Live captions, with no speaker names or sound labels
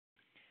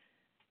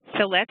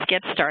So let's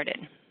get started.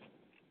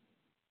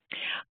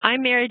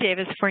 I'm Mary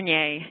Davis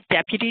Fournier,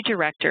 Deputy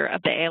Director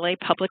of the ALA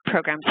Public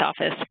Programs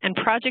Office and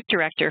Project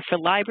Director for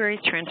Libraries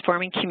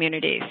Transforming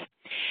Communities.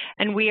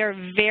 And we are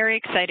very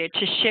excited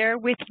to share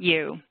with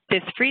you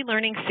this free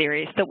learning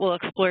series that will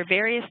explore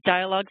various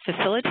dialogue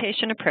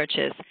facilitation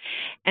approaches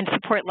and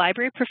support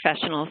library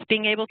professionals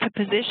being able to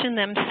position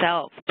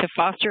themselves to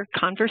foster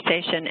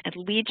conversation and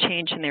lead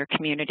change in their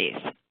communities.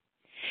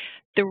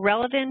 The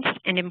relevance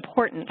and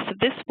importance of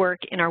this work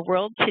in our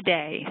world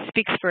today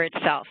speaks for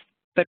itself,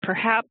 but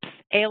perhaps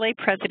ALA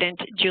President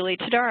Julie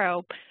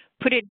Todaro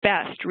put it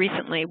best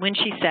recently when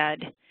she said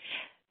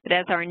that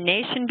as our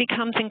nation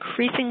becomes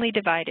increasingly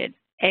divided,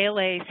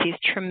 ALA sees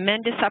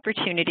tremendous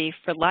opportunity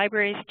for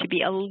libraries to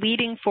be a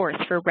leading force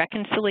for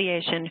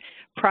reconciliation,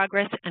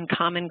 progress, and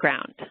common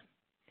ground.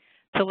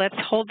 So let's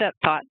hold that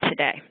thought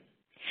today.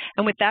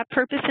 And with that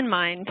purpose in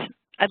mind,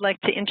 I'd like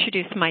to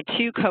introduce my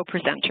two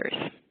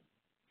co-presenters.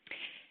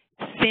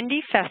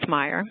 Cindy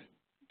Fessmeyer,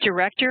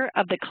 Director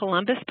of the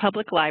Columbus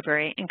Public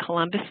Library in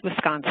Columbus,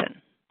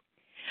 Wisconsin.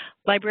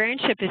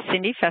 Librarianship is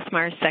Cindy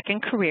Fessmeyer's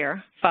second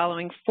career,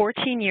 following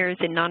 14 years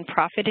in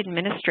nonprofit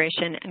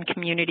administration and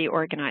community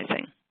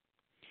organizing.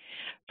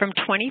 From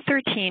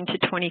 2013 to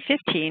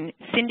 2015,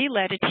 Cindy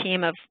led a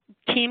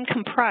team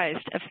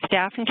comprised of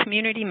staff and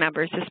community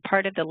members as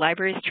part of the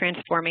Libraries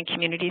Transforming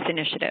Communities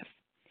initiative.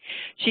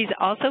 She's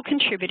also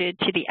contributed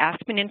to the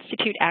Aspen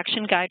Institute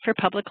Action Guide for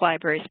Public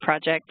Libraries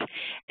project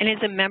and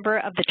is a member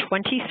of the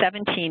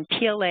 2017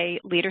 PLA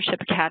Leadership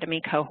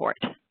Academy cohort.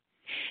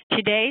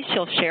 Today,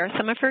 she'll share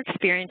some of her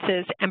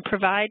experiences and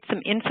provide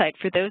some insight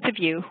for those of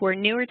you who are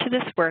newer to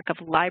this work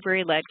of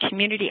library-led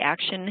community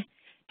action,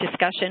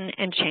 discussion,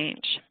 and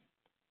change.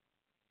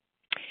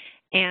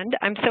 And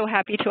I'm so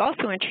happy to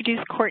also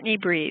introduce Courtney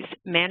Breeze,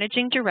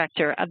 Managing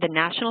Director of the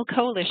National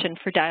Coalition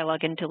for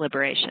Dialogue and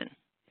Deliberation.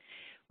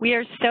 We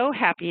are so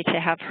happy to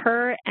have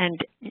her and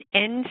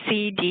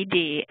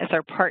NCDD as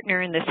our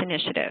partner in this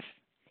initiative.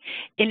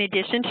 In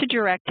addition to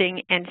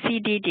directing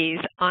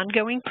NCDD's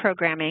ongoing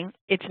programming,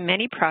 its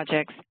many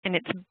projects, and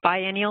its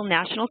biennial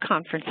national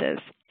conferences,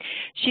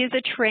 she is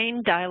a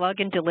trained dialogue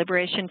and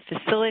deliberation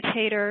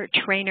facilitator,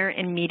 trainer,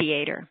 and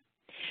mediator.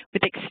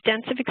 With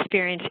extensive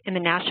experience in the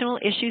National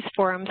Issues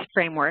Forums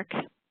framework,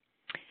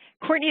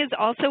 Courtney has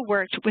also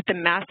worked with the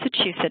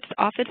Massachusetts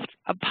Office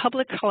of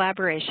Public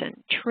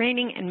Collaboration,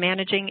 training and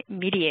managing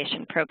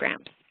mediation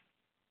programs.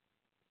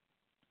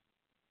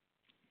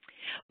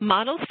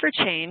 Models for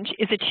Change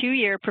is a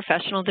 2-year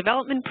professional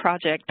development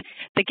project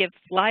that gives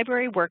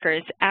library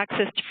workers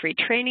access to free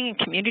training and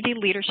community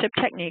leadership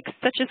techniques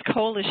such as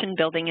coalition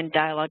building and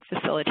dialogue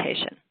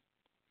facilitation.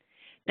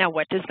 Now,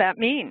 what does that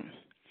mean?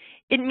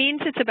 It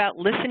means it's about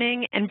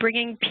listening and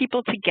bringing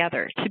people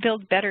together to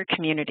build better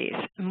communities,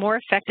 more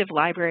effective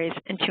libraries,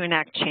 and to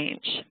enact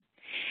change.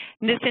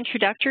 And this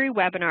introductory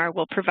webinar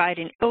will provide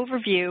an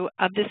overview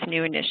of this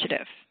new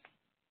initiative.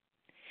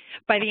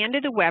 By the end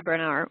of the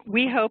webinar,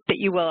 we hope that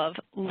you will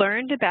have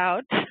learned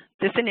about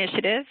this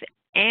initiative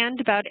and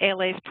about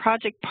ALA's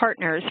project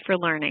partners for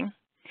learning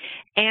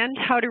and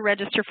how to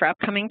register for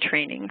upcoming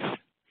trainings.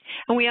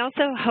 And we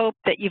also hope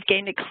that you've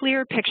gained a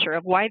clear picture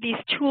of why these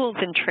tools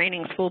and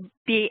trainings will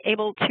be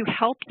able to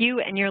help you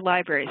and your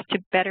libraries to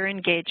better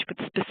engage with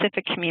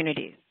specific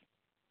communities.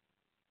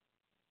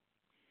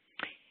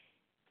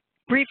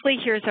 Briefly,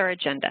 here's our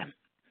agenda.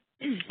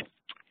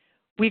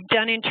 We've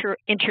done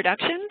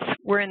introductions.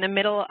 We're in the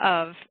middle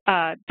of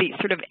the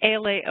sort of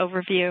ALA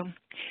overview.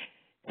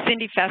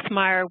 Cindy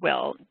Fessmeyer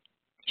will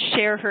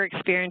share her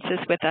experiences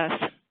with us.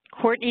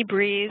 Courtney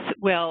Breeze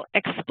will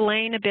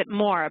explain a bit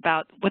more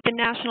about what the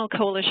National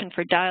Coalition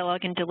for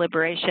Dialogue and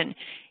Deliberation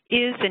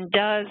is and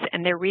does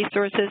and their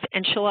resources,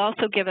 and she'll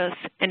also give us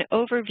an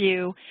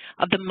overview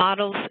of the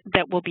models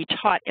that will be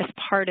taught as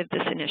part of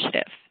this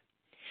initiative.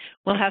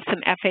 We'll have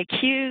some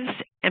FAQs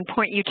and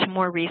point you to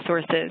more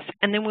resources,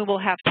 and then we will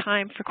have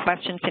time for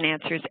questions and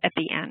answers at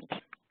the end.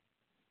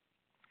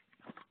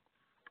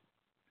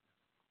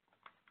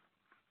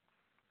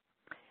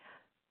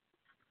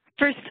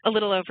 First, a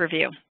little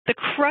overview. The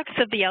crux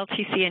of the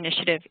LTC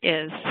initiative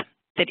is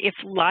that if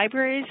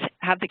libraries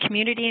have the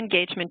community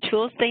engagement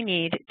tools they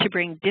need to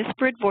bring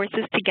disparate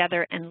voices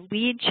together and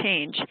lead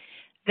change,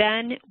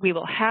 then we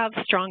will have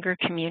stronger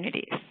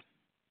communities.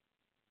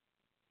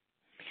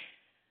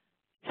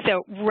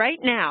 So right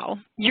now,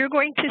 you're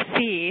going to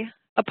see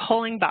a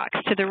polling box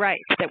to the right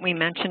that we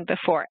mentioned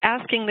before,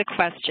 asking the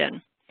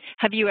question,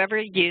 have you ever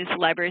used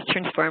Libraries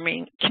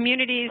Transforming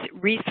Communities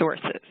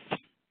resources?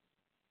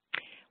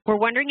 We're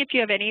wondering if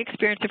you have any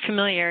experience or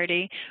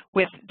familiarity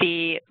with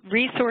the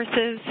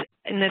resources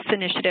in this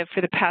initiative for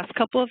the past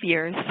couple of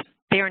years.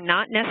 They are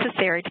not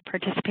necessary to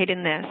participate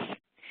in this,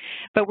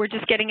 but we're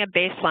just getting a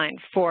baseline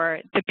for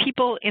the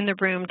people in the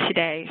room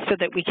today so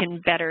that we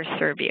can better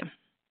serve you.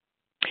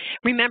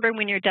 Remember,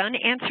 when you're done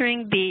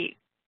answering the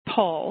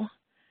poll,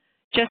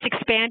 just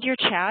expand your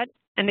chat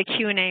and the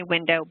Q&A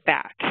window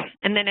back.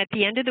 And then at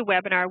the end of the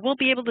webinar, we'll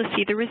be able to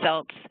see the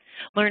results,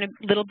 learn a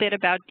little bit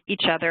about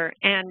each other,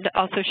 and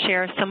also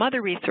share some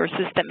other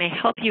resources that may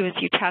help you as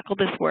you tackle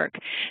this work,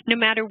 no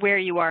matter where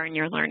you are in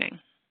your learning.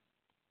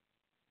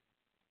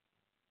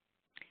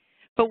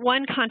 But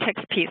one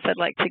context piece I'd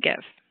like to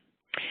give.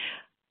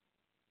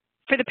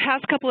 For the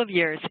past couple of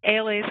years,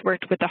 ALA has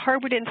worked with the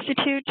Harwood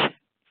Institute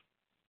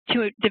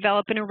to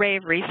develop an array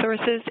of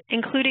resources,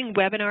 including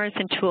webinars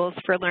and tools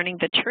for learning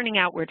the Turning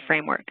Outward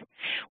framework,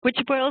 which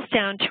boils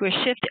down to a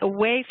shift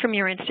away from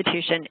your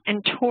institution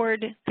and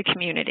toward the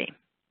community.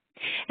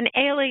 And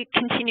ALA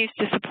continues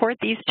to support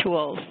these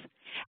tools,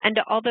 and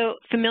although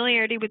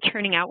familiarity with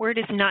Turning Outward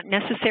is not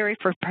necessary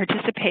for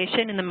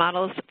participation in the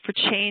Models for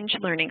Change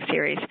learning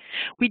series,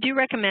 we do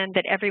recommend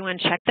that everyone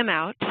check them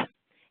out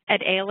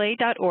at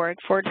ala.org/LTC.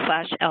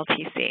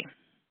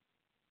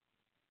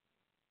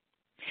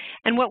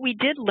 And what we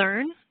did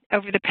learn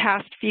over the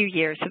past few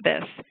years of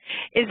this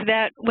is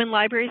that when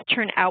libraries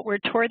turn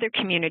outward toward their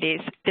communities,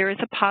 there is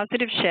a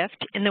positive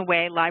shift in the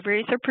way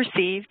libraries are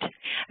perceived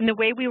and the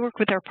way we work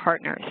with our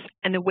partners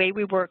and the way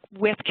we work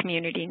with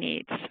community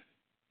needs.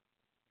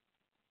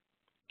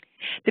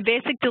 The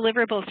basic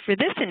deliverables for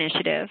this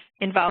initiative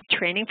involve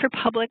training for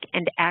public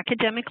and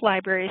academic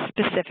libraries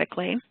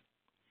specifically,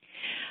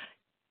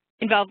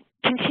 involve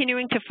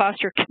continuing to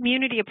foster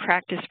community of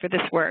practice for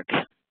this work,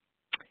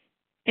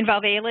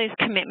 involve ALA's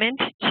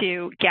commitment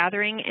to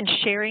gathering and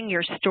sharing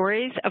your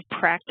stories of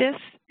practice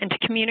and to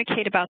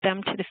communicate about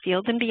them to the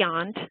field and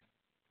beyond.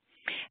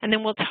 And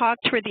then we'll talk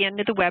toward the end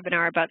of the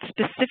webinar about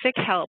specific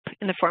help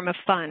in the form of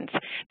funds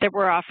that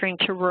we're offering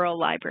to rural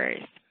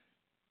libraries.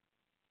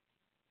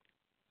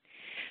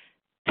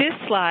 This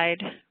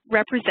slide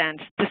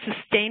represents the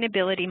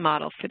sustainability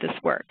model for this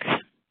work.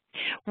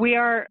 We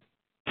are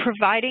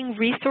providing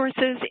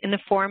resources in the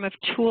form of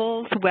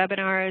tools,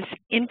 webinars,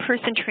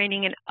 in-person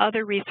training, and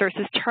other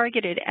resources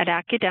targeted at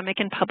academic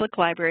and public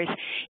libraries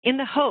in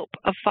the hope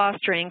of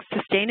fostering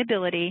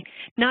sustainability,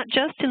 not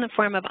just in the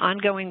form of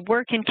ongoing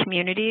work in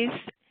communities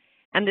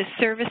and the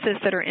services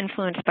that are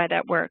influenced by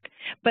that work,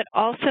 but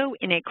also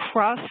in a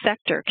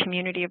cross-sector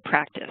community of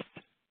practice.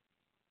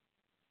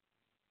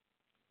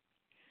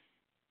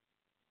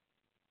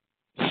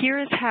 Here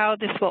is how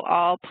this will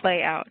all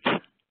play out.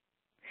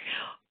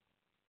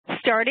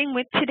 Starting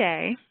with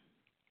today,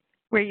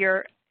 where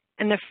you're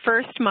in the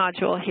first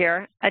module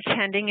here,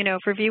 attending an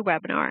overview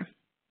webinar.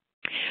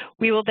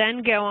 We will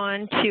then go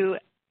on to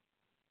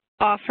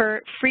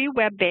offer free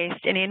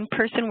web-based and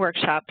in-person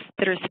workshops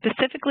that are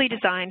specifically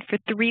designed for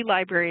 3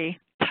 library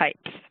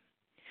types.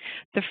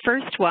 The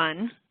first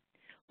one,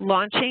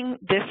 launching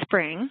this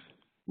spring,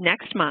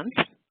 next month,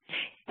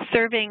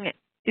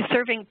 is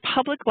serving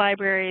public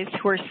libraries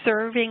who are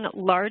serving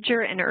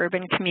larger and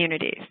urban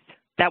communities.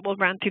 That will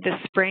run through the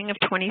spring of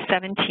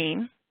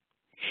 2017.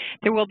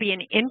 There will be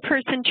an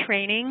in-person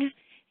training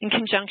in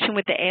conjunction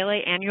with the ALA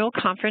Annual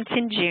Conference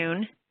in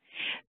June.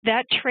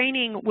 That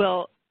training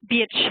will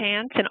be a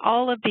chance, and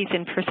all of these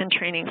in-person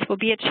trainings will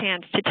be a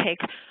chance to take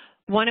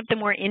one of the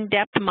more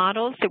in-depth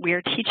models that we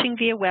are teaching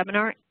via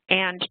webinar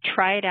and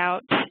try it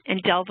out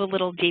and delve a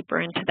little deeper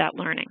into that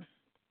learning.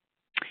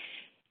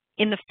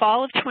 In the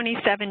fall of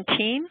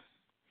 2017,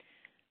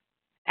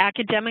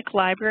 academic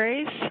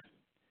libraries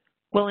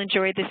will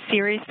enjoy the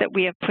series that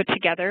we have put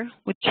together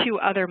with 2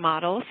 other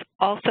models,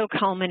 also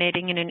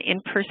culminating in an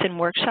in-person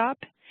workshop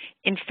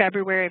in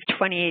February of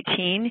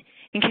 2018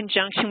 in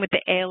conjunction with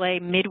the ALA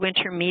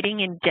Midwinter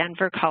Meeting in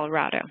Denver,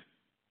 Colorado.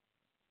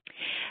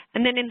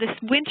 And then in this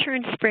winter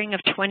and spring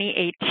of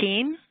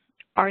 2018,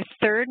 our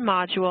third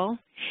module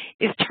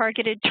is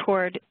targeted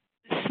toward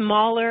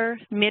smaller,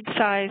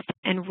 mid-sized,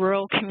 and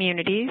rural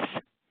communities,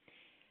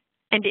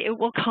 and it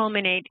will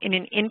culminate in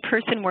an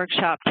in-person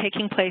workshop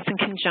taking place in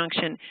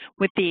conjunction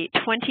with the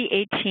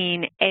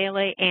 2018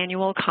 ALA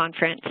Annual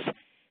Conference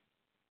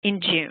in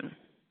June.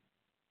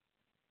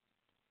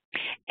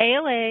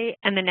 ALA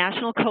and the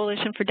National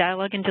Coalition for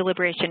Dialogue and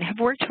Deliberation have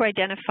worked to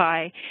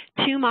identify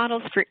 2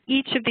 models for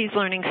each of these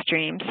learning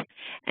streams,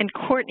 and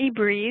Courtney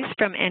Breeze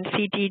from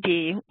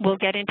NCDD will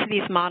get into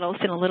these models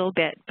in a little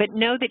bit, but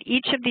know that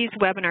each of these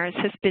webinars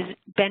has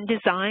been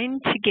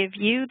designed to give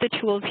you the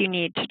tools you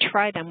need to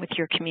try them with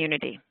your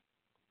community.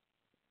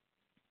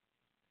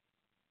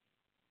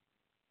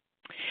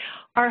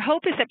 Our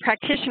hope is that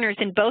practitioners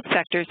in both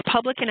sectors,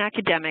 public and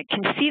academic,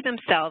 can see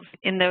themselves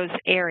in those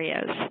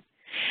areas.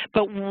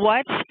 But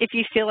what if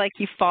you feel like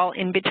you fall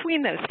in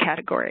between those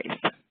categories?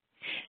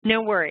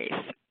 No worries.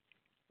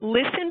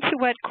 Listen to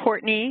what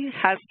Courtney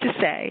has to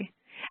say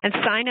and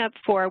sign up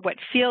for what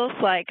feels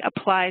like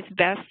applies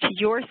best to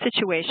your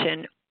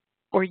situation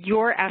or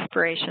your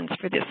aspirations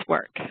for this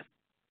work.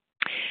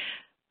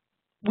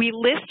 We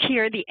list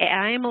here the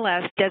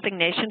IMLS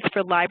designations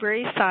for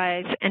library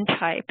size and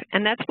type,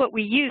 and that's what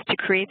we use to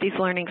create these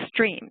learning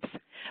streams.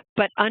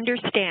 But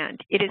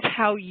understand, it is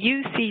how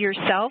you see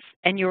yourself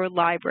and your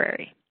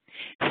library.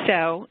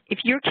 So if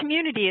your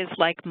community is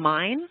like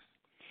mine,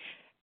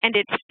 and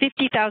it's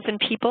 50,000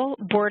 people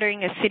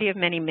bordering a city of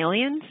many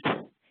millions,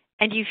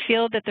 and you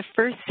feel that the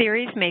first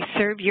series may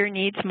serve your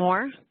needs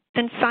more,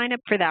 then sign up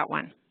for that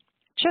one.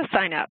 Just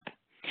sign up.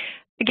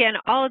 Again,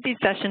 all of these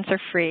sessions are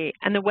free,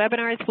 and the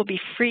webinars will be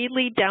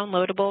freely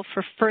downloadable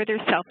for further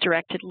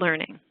self-directed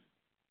learning.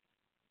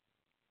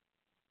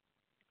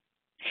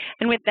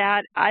 And with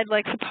that, I'd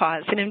like to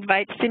pause and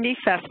invite Cindy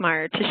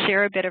Fessmeyer to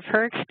share a bit of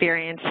her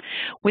experience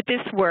with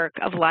this work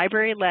of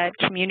library-led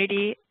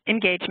community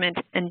engagement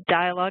and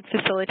dialogue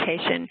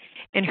facilitation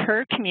in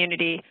her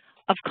community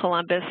of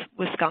Columbus,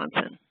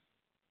 Wisconsin.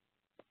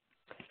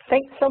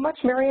 Thanks so much,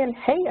 Marion.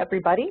 Hey,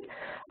 everybody.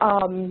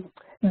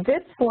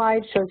 This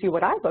slide shows you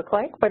what I look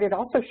like, but it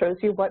also shows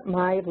you what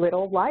my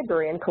little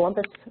library in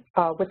Columbus,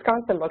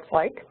 Wisconsin looks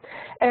like.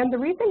 And the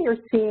reason you're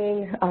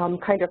seeing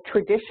kind of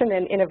tradition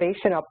and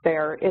innovation up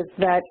there is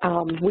that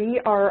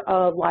we are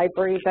a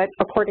library that,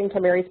 according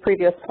to Mary's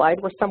previous slide,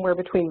 we're somewhere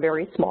between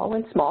very small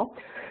and small.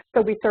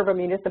 So we serve a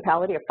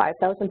municipality of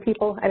 5,000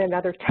 people and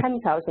another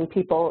 10,000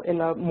 people in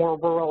the more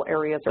rural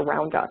areas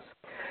around us.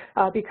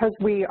 Because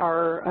we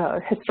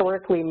are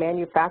historically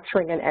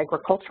manufacturing and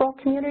agricultural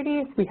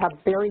communities, we have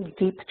very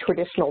deep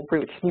traditional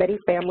roots. Many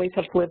families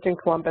have lived in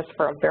Columbus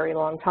for a very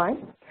long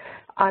time.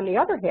 On the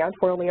other hand,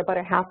 we're only about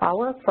a half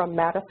hour from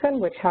Madison,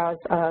 which has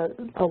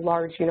a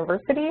large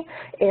university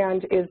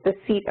and is the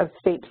seat of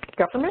state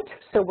government,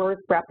 so we're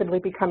rapidly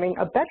becoming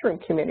a bedroom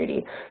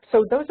community.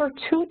 So those are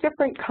two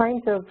different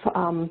kinds of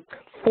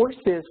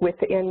forces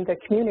within the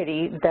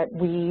community that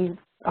we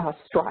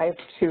strive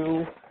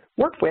to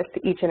work with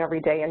each and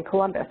every day in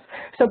Columbus.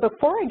 So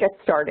before I get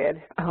started,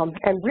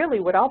 and really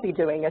what I'll be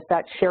doing is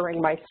that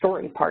sharing my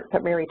story part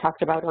that Mary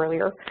talked about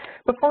earlier.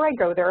 Before I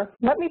go there,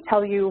 let me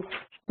tell you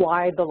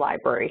why the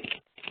library.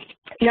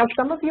 Now,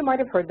 some of you might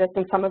have heard this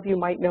and some of you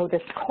might know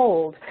this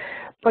cold,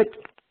 but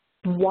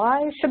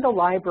why should the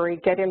library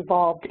get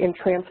involved in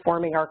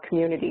transforming our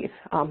communities?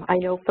 I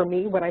know for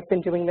me, when I've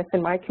been doing this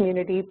in my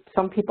community,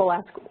 some people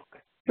ask,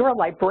 you're a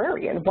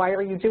librarian, why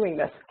are you doing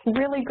this?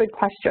 Really good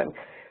question.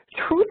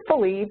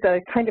 Truthfully,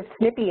 the kind of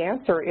snippy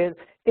answer is,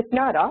 if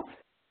not us,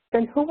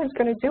 then who is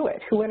going to do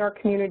it? Who in our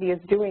community is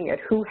doing it?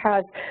 Who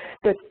has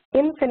the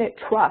infinite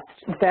trust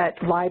that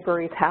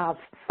libraries have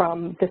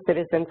from the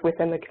citizens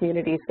within the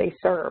communities they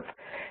serve?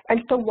 And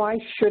so why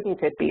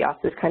shouldn't it be us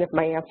is kind of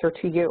my answer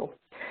to you.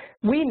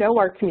 We know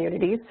our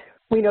communities.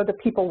 We know the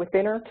people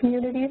within our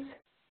communities.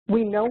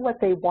 We know what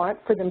they want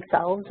for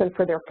themselves and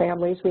for their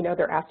families. We know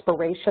their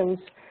aspirations.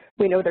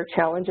 We know their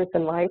challenges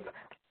in life.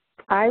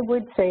 I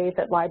would say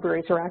that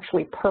libraries are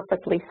actually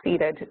perfectly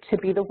seated to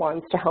be the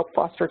ones to help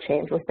foster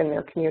change within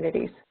their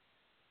communities.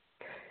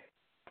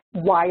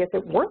 Why is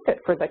it worth it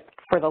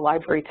for the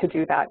library to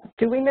do that?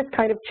 Doing this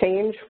kind of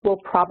change will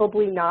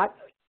probably not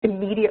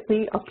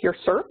immediately up your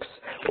circs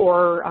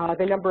or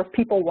the number of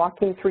people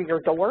walking through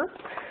your door.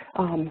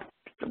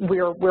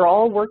 We're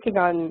all working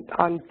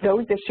on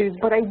those issues,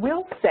 but I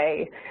will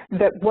say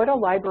that what a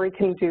library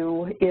can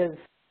do is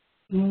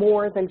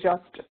more than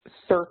just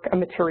circ a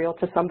material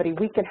to somebody.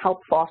 We can help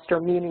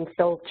foster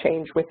meaningful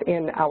change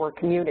within our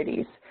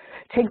communities.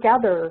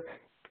 Together,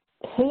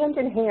 hand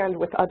in hand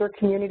with other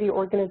community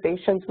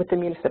organizations, with the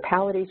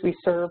municipalities we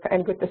serve,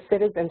 and with the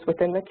citizens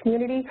within the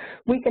community,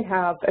 we can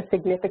have a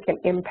significant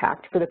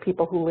impact for the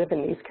people who live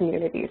in these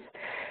communities.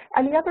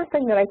 And the other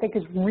thing that I think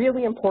is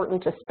really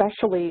important,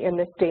 especially in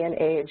this day and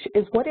age,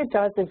 is what it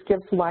does is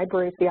gives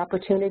libraries the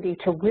opportunity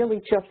to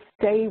really just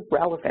stay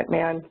relevant,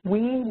 man.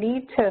 We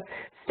need to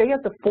stay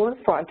at the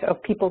forefront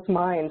of people's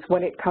minds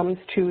when it comes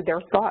to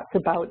their thoughts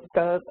about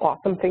the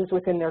awesome things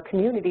within their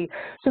community.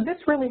 So this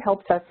really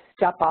helps us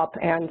step up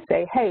and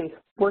say, hey,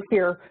 we're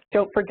here,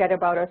 don't forget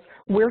about us,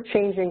 we're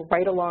changing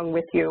right along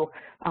with you.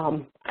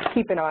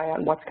 Keep an eye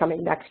on what's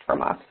coming next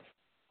from us.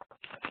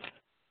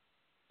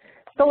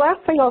 The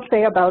last thing I'll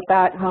say about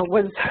that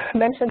was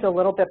mentioned a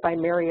little bit by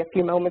Mary a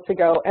few moments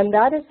ago, and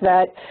that is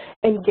that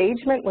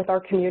engagement with our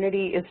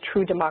community is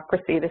true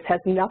democracy. This has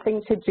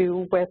nothing to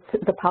do with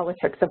the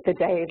politics of the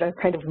day, the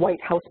kind of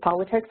White House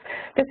politics.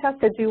 This has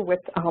to do with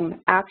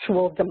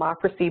actual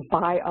democracy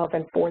by, of,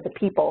 and for the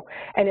people.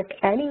 And if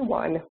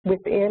anyone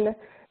within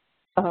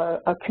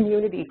a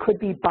community could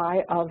be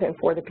by, of, and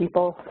for the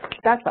people,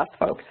 that's us,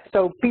 folks.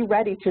 So be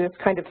ready to just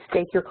kind of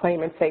stake your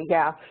claim and say,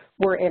 yeah,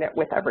 we're in it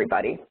with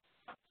everybody.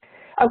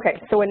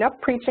 Okay, so enough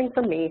preaching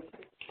from me.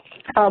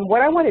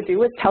 What I want to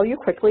do is tell you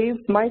quickly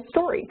my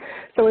story.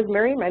 So as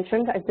Mary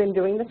mentioned, I've been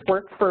doing this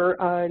work for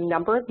a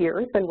number of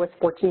years and was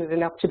fortunate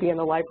enough to be in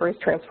the Libraries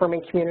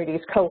Transforming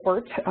Communities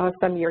cohort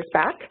some years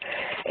back.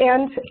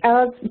 And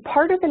as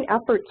part of an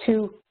effort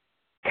to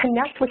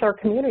connect with our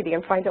community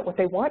and find out what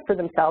they want for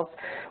themselves,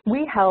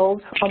 we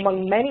held,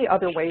 among many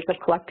other ways of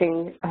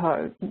collecting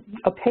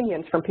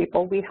opinions from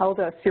people, we held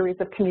a series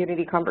of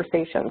community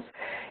conversations.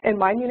 In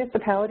my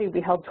municipality,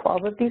 we held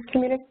 12 of these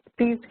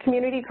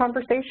community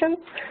conversations,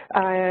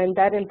 and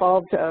that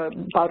involved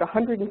about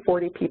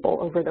 140 people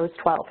over those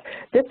 12.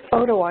 This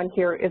photo on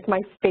here is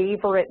my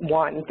favorite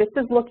one. This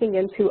is looking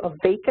into a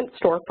vacant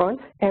storefront,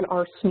 and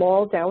our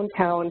small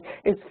downtown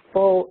is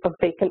full of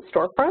vacant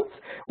storefronts.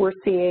 We're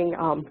seeing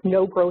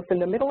no growth in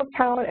the middle of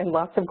town and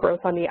lots of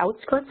growth on the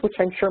outskirts, which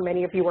I'm sure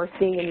many of you are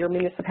seeing in your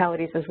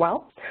municipalities as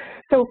well.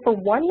 So for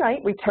one night,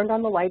 we turned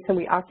on the lights and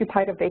we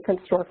occupied a vacant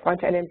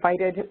storefront and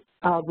invited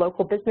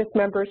local business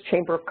members,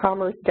 Chamber of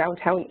Commerce,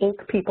 Downtown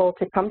Inc. people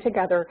to come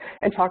together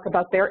and talk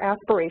about their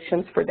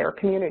aspirations for their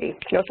community.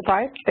 No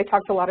surprise, they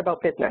talked a lot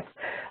about business.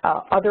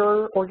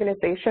 Other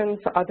organizations,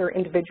 other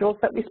individuals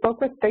that we spoke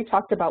with, they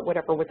talked about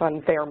whatever was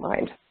on their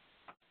mind.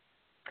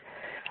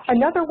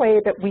 Another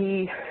way that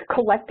we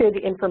collected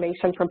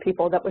information from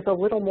people that was a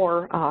little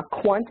more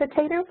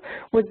quantitative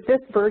was this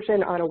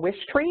version on a wish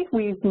tree.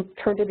 We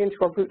turned it into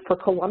a Root for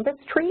Columbus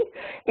tree,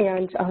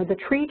 and the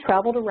tree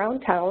traveled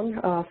around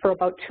town for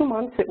about 2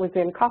 months. It was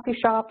in coffee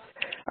shops,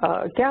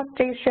 gas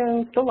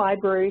stations, the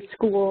library,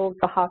 schools,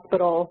 the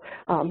hospital.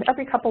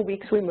 Every couple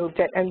weeks we moved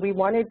it, and we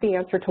wanted the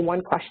answer to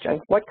one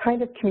question: what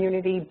kind of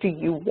community do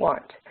you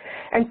want?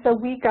 And so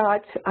we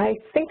got, I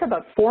think,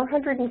 about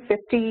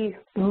 450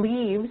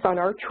 leaves on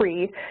our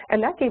tree,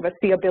 and that gave us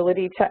the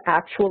ability to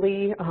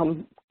actually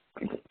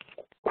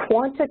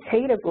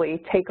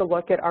quantitatively take a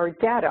look at our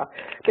data.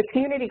 The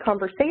community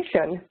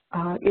conversation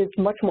is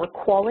much more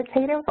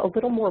qualitative, a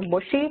little more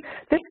mushy.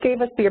 This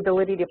gave us the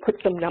ability to put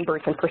some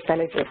numbers and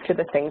percentages to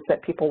the things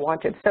that people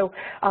wanted. So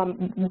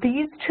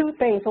these two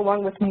things,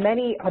 along with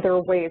many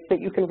other ways that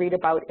you can read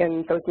about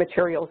in those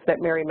materials that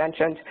Mary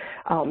mentioned,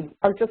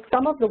 are just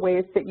some of the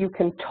ways that you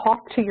can talk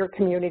to your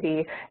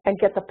community and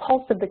get the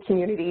pulse of the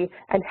community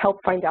and help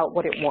find out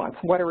what it wants,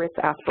 what are its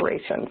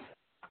aspirations.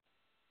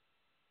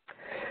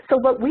 So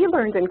what we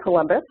learned in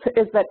Columbus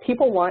is that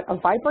people want a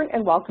vibrant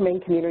and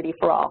welcoming community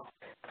for all.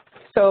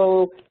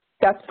 So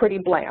that's pretty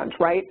bland,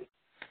 right?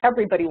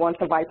 Everybody wants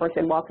a vibrant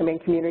and welcoming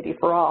community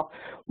for all.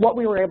 What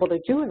we were able to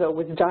do, though,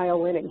 was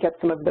dial in and get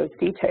some of those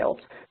details.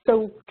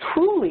 So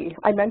truly,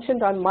 I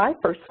mentioned on my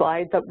first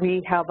slide that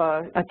we have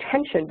a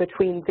tension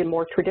between the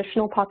more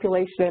traditional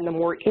population and the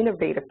more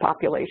innovative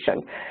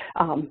population.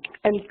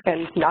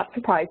 And not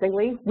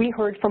surprisingly, we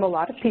heard from a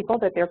lot of people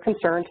that they're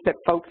concerned that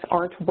folks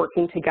aren't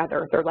working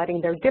together. They're letting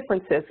their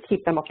differences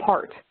keep them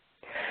apart.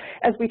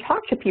 As we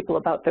talked to people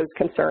about those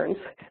concerns,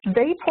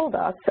 they told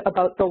us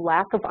about the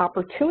lack of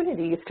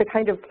opportunities to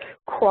kind of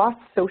cross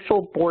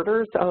social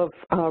borders of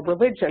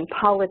religion,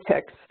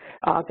 politics,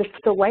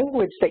 the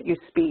language that you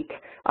speak,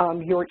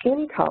 your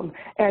income,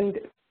 and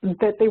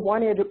that they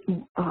wanted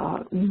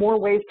more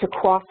ways to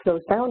cross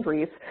those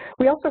boundaries.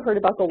 We also heard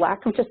about the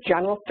lack of just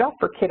general stuff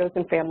for kiddos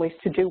and families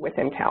to do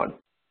within town.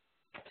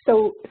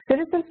 So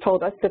citizens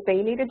told us that they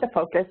needed to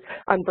focus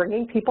on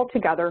bringing people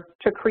together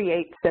to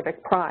create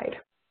civic pride.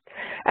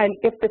 And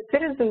if the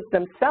citizens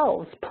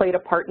themselves played a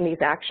part in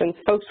these actions,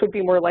 folks would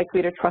be more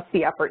likely to trust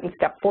the effort and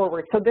step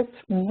forward. So this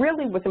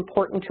really was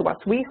important to us.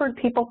 We heard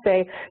people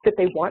say that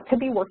they want to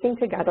be working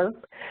together,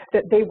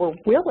 that they were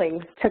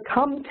willing to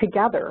come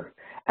together,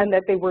 and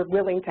that they were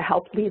willing to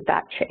help lead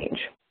that change.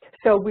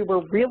 So we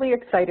were really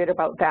excited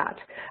about that.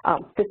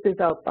 This is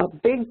a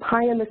big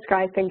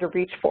pie-in-the-sky thing to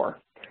reach for.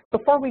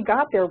 Before we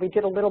got there, we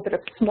did a little bit of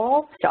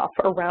small stuff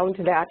around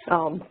that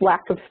lack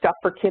of stuff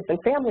for kids and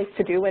families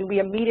to do, and we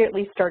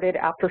immediately started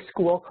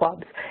after-school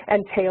clubs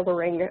and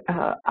tailoring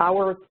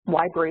our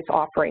library's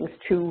offerings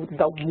to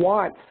the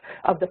wants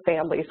of the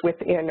families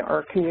within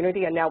our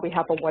community, and now we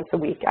have a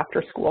once-a-week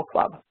after-school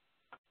club.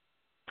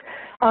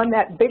 On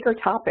that bigger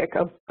topic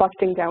of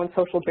busting down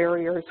social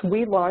barriers,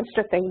 we launched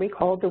a thing we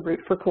called the Root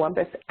for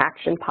Columbus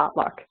Action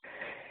Potluck.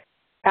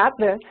 At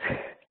this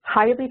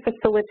highly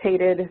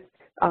facilitated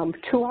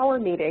 2-hour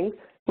meeting,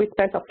 we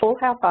spent a full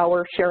half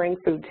hour sharing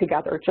food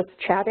together, just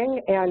chatting,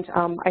 and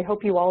I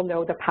hope you all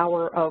know the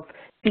power of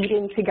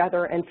eating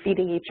together and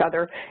feeding each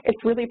other.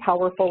 It's really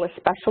powerful,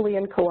 especially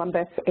in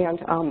Columbus, and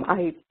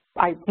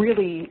I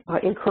really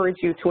encourage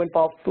you to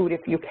involve food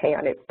if you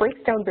can. It breaks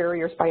down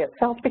barriers by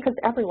itself because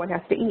everyone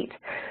has to eat.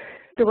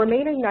 The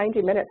remaining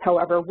 90 minutes,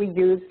 however, we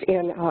used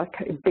in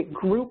big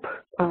group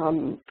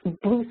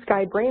blue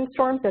sky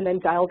brainstorms and then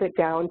dialed it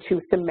down to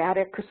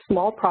thematic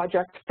small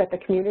projects that the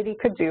community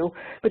could do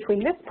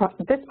between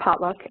this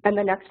potluck and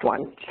the next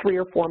one, 3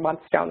 or 4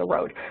 months down the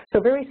road. So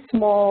very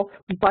small,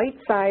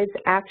 bite-sized,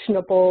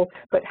 actionable,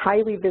 but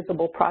highly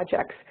visible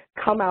projects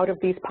come out of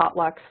these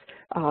potlucks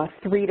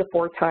 3 to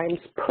 4 times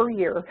per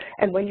year.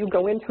 And when you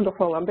go into the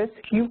Columbus,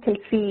 you can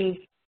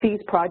see these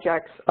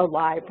projects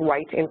alive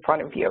right in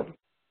front of you.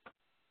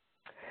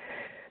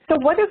 So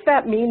what does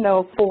that mean,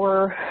 though,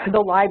 for the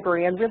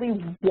library, and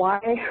really why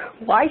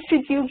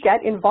should you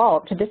get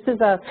involved? This is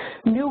a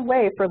new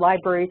way for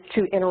libraries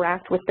to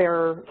interact with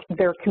their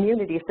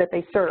communities that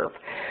they serve.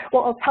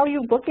 Well, I'll tell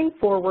you, looking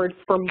forward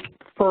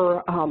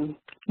for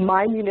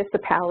my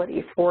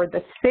municipality, for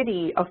the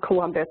city of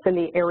Columbus and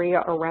the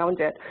area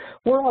around it,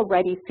 we're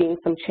already seeing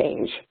some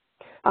change.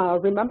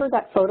 Remember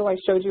that photo I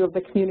showed you of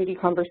the community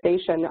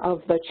conversation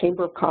of the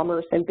Chamber of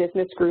Commerce and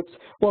business groups?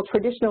 Well,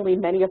 traditionally,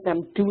 many of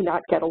them do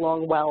not get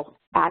along well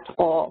at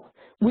all.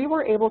 We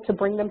were able to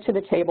bring them to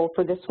the table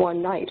for this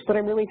one night, but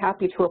I'm really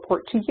happy to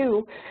report to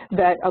you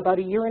that about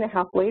 1.5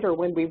 years later,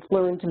 when we've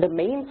learned the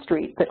main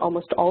street that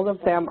almost all of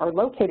them are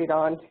located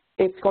on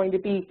it's going to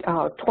be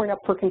torn up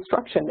for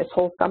construction this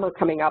whole summer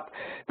coming up.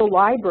 The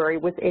library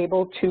was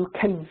able to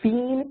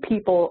convene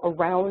people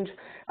around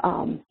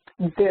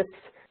this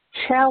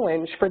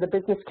challenge for the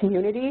business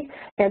community,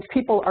 and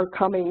people are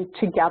coming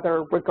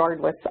together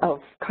regardless of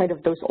kind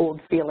of those old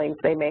feelings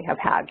they may have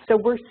had. So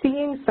we're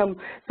seeing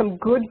some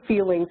good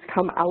feelings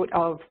come out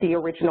of the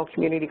original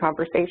community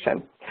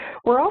conversation.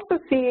 We're also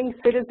seeing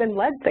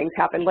citizen-led things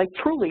happen. Like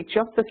truly,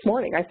 just this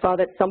morning, I saw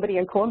that somebody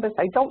in Columbus,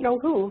 I don't know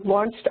who,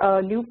 launched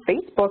a new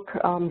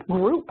Facebook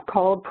group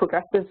called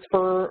Progressives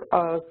for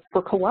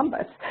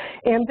Columbus.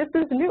 And this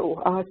is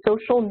new.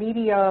 Social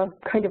media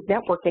kind of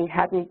networking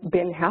hadn't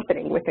been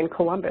happening within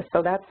Columbus,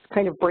 so that's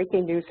kind of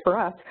breaking news for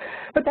us.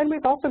 But then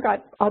we've also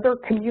got other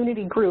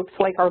community groups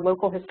like our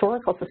local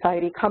historical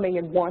society coming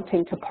and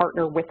wanting to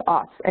partner with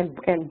us and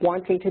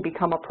wanting to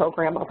become a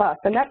program of us,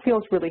 and that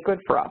feels really good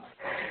for us.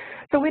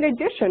 So in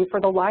addition, for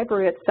the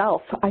library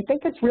itself, I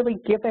think it's really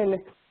given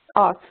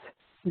us,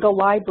 the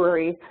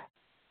library,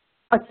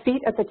 a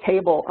seat at the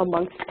table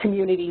amongst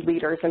community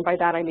leaders, and by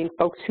that I mean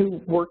folks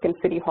who work in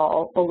City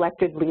Hall,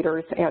 elected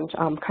leaders, and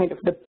kind of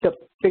the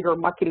bigger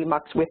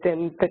muckety-mucks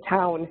within the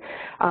town.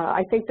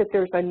 I think that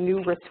there's a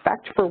new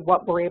respect for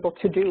what we're able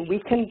to do. We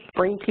can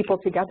bring people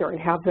together and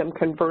have them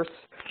converse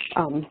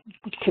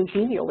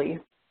congenially.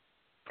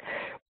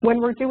 When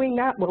we're doing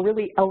that, we're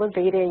really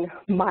elevating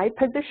my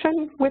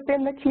position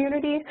within the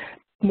community.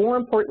 More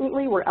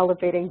importantly, we're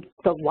elevating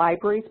the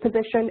library's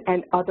position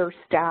and other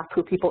staff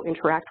who people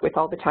interact with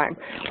all the time.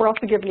 We're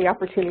also given the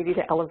opportunity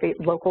to elevate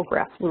local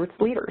grassroots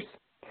leaders.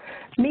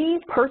 Me,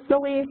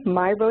 personally,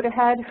 my road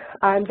ahead,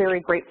 I'm very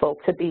grateful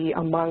to be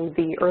among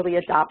the early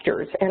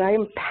adopters, and I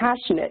am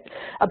passionate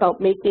about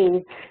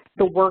making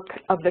the work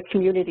of the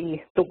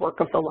community the work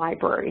of the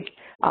library.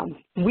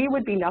 We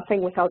would be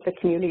nothing without the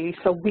community,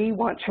 so we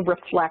want to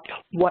reflect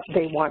what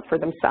they want for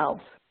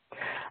themselves.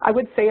 I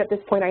would say at this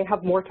point I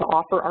have more to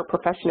offer our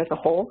profession as a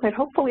whole, and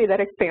hopefully that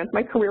expands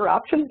my career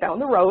options down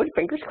the road,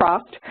 fingers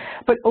crossed.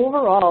 But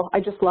overall, I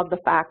just love the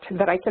fact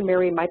that I can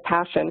marry my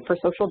passion for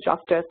social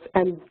justice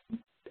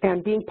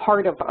and being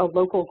part of a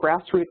local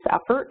grassroots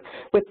effort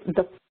with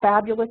the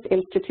fabulous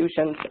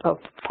institutions of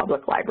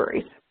public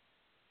libraries.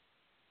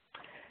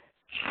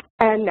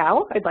 And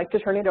now I'd like to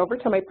turn it over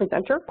to my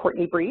presenter,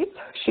 Courtney Breeze.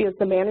 She is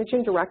the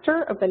Managing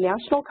Director of the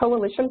National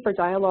Coalition for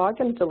Dialogue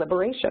and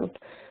Deliberation.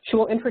 She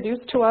will introduce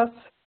us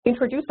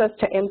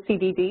to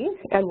NCDD,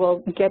 and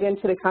we'll get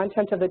into the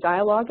content of the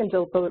dialogue and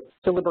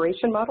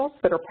deliberation models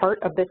that are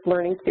part of this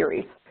learning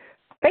series.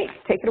 Thanks.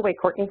 Take it away,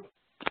 Courtney.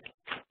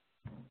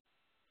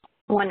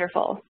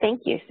 Wonderful.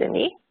 Thank you,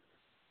 Cindy.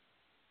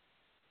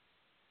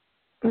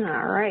 All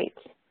right.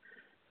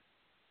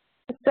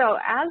 So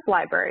as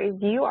libraries,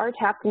 you are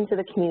tapped into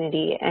the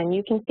community and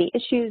you can see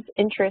issues,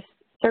 interests,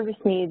 service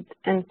needs,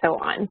 and so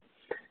on.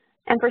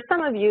 And for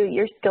some of you,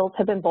 your skills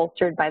have been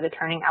bolstered by the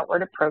Turning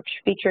Outward approach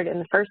featured in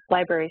the first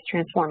Libraries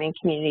Transforming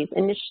Communities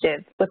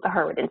initiative with the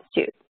Harwood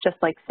Institute, just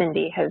like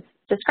Cindy has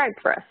described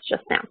for us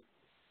just now.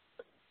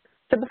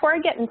 So before I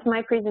get into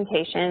my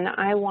presentation,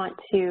 I want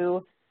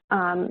to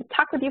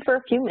talk with you for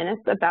a few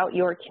minutes about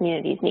your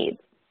community's needs.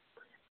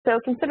 So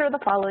consider the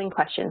following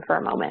question for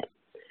a moment.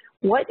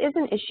 What is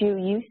an issue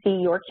you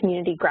see your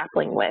community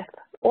grappling with,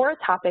 or a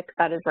topic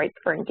that is ripe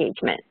for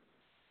engagement?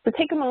 So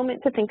take a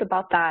moment to think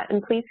about that,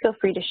 and please feel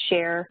free to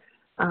share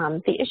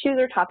the issues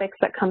or topics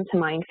that come to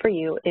mind for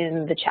you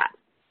in the chat.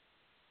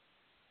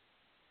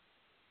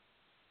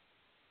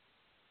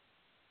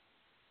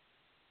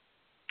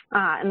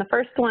 And the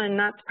first one,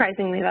 not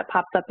surprisingly, that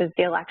pops up is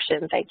the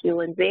election. Thank you,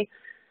 Lindsay.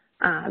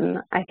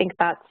 I think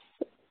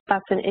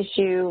that's an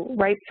issue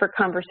ripe for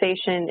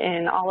conversation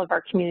in all of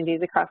our communities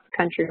across the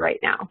country right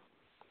now.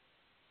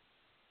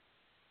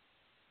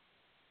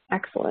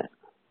 Excellent.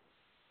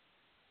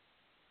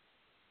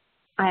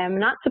 I am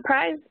not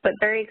surprised, but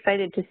very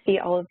excited to see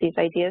all of these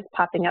ideas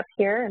popping up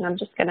here, and I'm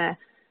just going to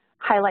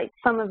highlight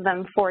some of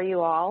them for you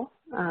all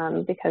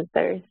because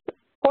there's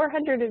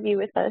 400 of you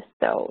with us,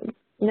 so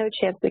no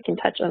chance we can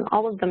touch on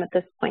all of them at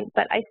this point.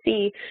 But I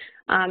see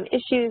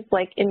issues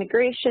like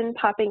immigration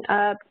popping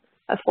up,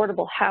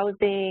 affordable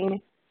housing,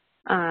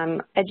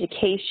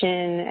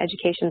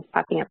 education's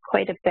popping up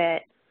quite a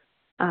bit,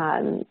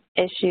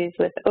 issues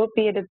with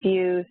opiate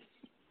abuse,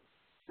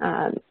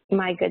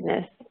 my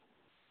goodness.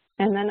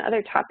 And then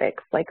other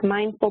topics like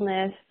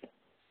mindfulness,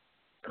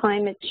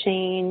 climate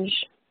change.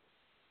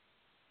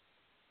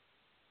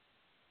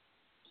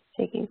 Just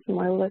taking some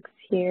more looks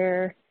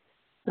here.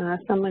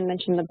 Someone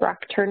mentioned the Brock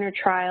Turner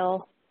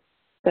trial,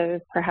 so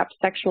perhaps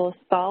sexual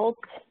assault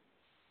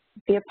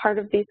be a part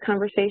of these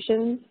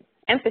conversations.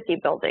 Empathy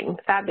building,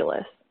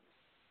 fabulous.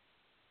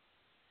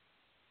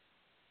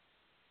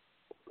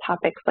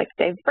 Topics like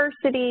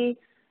diversity,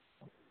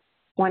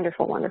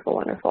 wonderful, wonderful,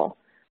 wonderful.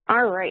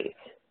 All right.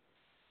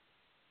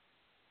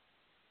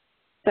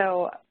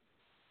 So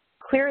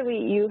clearly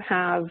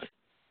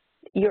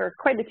you're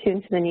quite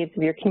attuned to the needs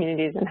of your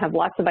communities and have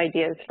lots of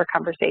ideas for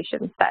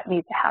conversations that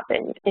need to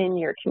happen in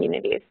your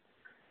communities.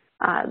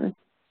 And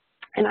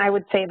I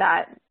would say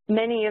that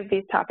many of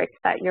these topics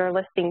that you're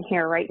listing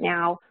here right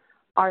now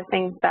are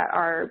things that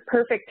are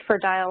perfect for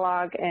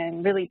dialogue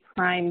and really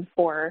primed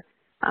for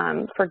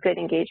good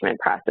engagement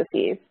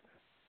processes.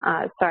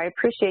 So I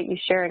appreciate you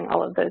sharing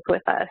all of those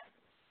with us.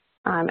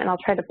 And I'll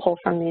try to pull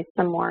from these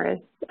some more as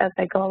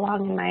I go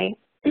along in my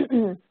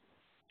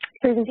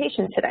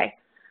presentation today.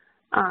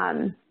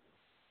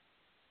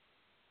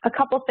 A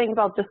couple things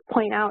I'll just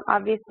point out.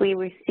 Obviously,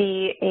 we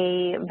see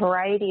a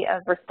variety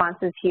of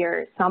responses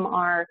here. Some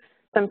are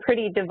some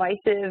pretty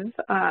divisive,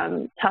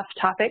 tough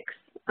topics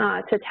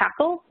to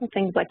tackle,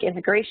 things like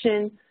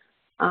immigration,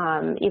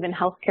 even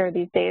healthcare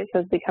these days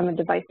has become a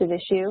divisive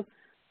issue,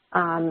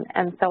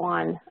 and so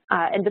on.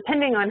 And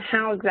depending on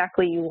how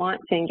exactly you want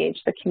to engage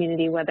the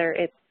community, whether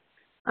it's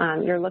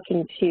you're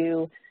looking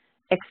to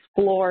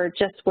explore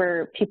just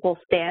where people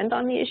stand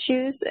on the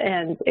issues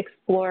and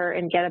explore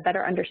and get a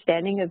better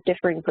understanding of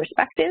differing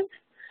perspectives,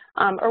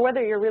 or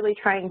whether you're really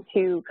trying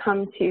to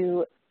come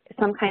to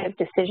some kind of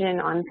decision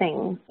on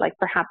things like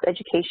perhaps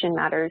education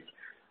matters.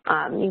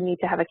 You need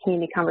to have a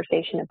community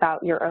conversation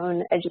about your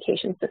own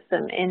education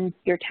system in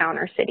your town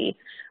or city.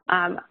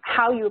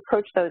 How you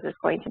approach those is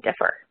going to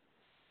differ.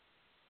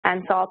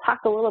 And so I'll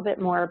talk a little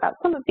bit more about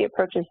some of the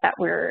approaches that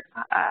we're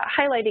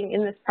highlighting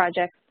in this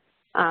project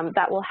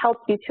that will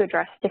help you to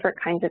address different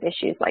kinds of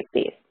issues like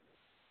these.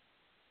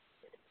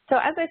 So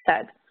as I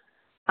said,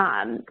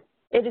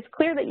 it is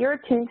clear that you're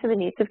attuned to the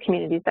needs of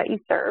communities that you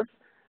serve,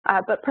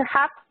 but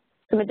perhaps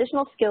some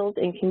additional skills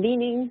in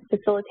convening,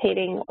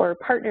 facilitating, or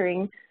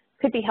partnering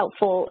could be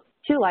helpful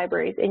to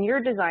libraries in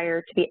your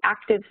desire to be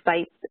active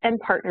sites and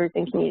partners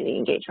in community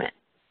engagement.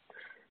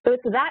 So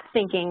it's that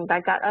thinking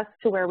that got us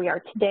to where we are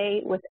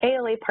today with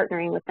ALA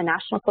partnering with the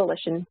National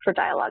Coalition for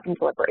Dialogue and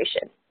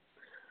Deliberation.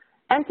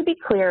 And to be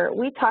clear,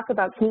 we talk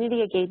about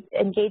community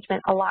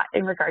engagement a lot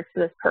in regards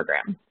to this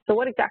program. So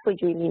what exactly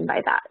do we mean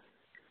by that?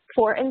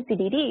 For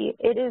NCDD,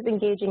 it is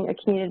engaging a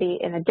community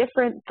in a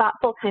different,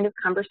 thoughtful kind of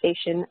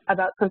conversation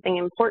about something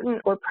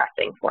important or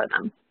pressing for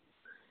them.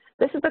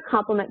 This is a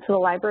complement to the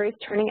library's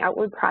Turning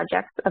Outward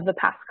projects of the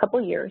past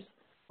couple years,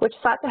 which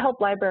sought to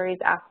help libraries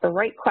ask the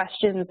right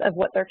questions of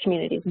what their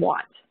communities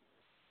want.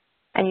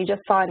 And you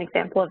just saw an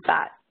example of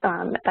that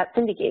that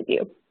Cindy gave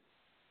you.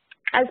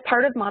 As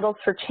part of Models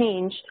for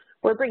Change,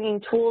 we're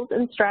bringing tools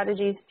and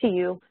strategies to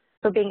you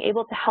for being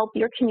able to help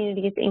your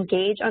communities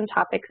engage on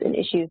topics and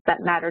issues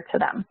that matter to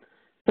them,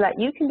 so that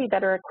you can be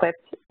better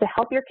equipped to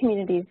help your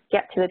communities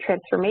get to the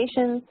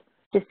transformations,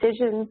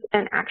 decisions,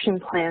 and action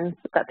plans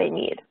that they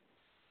need.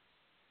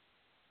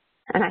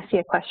 And I see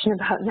a question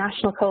about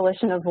National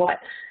Coalition of what,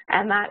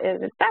 and that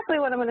is exactly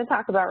what I'm going to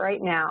talk about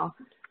right now.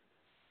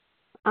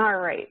 All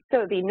right,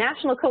 so the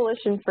National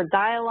Coalition for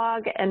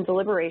Dialogue and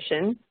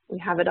Deliberation, we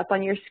have it up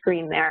on your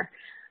screen there.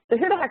 So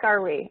who the heck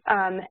are we?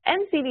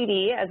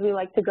 NCDD, as we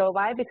like to go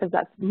by, because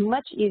that's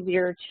much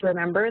easier to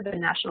remember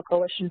than National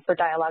Coalition for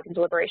Dialogue and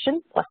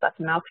Deliberation, plus that's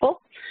a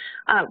mouthful.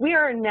 We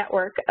are a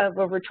network of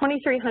over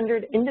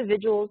 2,300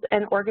 individuals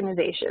and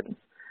organizations,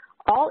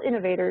 all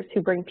innovators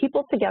who bring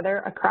people together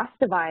across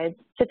divides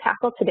to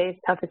tackle today's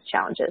toughest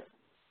challenges.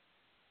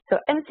 So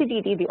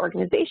NCDD, the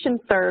organization,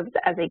 serves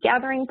as a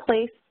gathering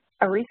place,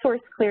 a resource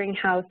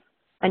clearinghouse,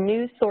 a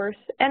news source,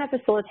 and a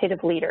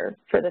facilitative leader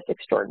for this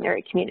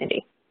extraordinary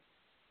community.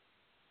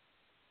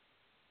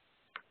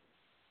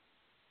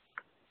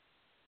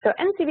 So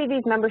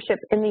NCDD's membership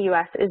in the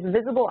U.S. is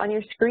visible on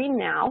your screen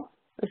now.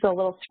 This is a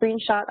little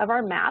screenshot of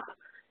our map,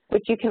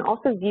 which you can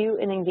also view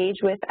and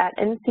engage with at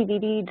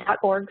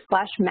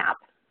ncdd.org/map.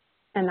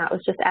 And that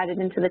was just added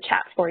into the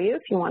chat for you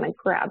if you want to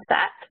grab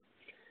that.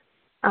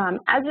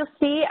 As you'll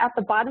see at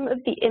the bottom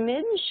of the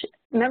image,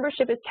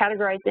 membership is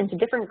categorized into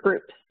different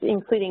groups,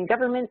 including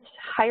government,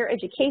 higher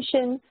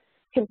education,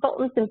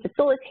 consultants and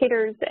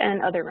facilitators,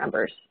 and other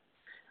members.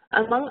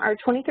 Among our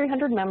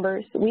 2,300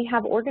 members, we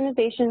have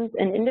organizations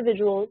and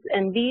individuals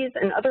in these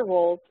and other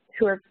roles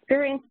who are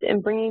experienced in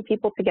bringing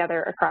people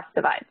together across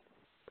divides.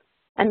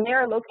 And they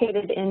are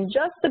located in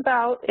just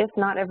about, if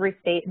not every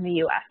state in the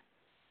U.S.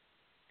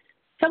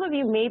 Some of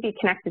you may be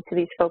connected to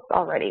these folks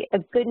already. A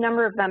good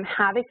number of them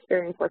have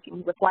experience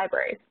working with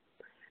libraries.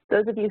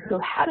 Those of you who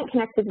haven't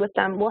connected with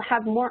them will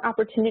have more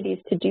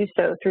opportunities to do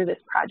so through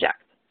this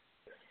project.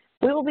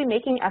 We will be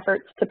making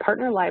efforts to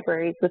partner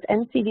libraries with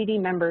NCDD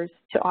members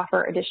to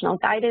offer additional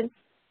guidance,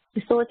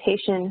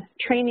 facilitation,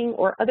 training,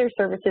 or other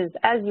services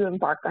as you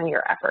embark on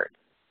your efforts.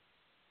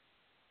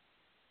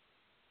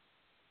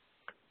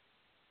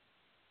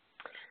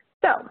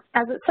 So,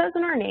 as it says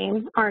in our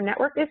name, our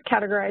network is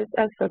categorized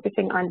as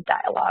focusing on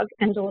dialogue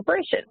and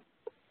deliberation.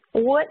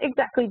 What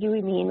exactly do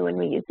we mean when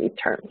we use these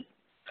terms?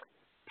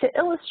 To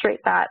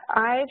illustrate that,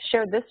 I've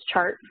shared this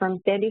chart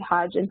from Sandy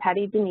Hodge and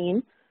Patty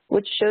Deneen,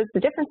 which shows the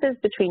differences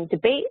between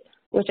debate,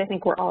 which I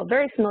think we're all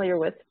very familiar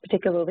with,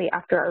 particularly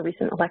after our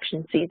recent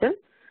election season,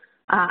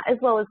 as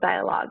well as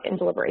dialogue and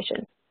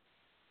deliberation.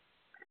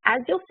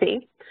 As you'll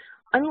see,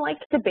 unlike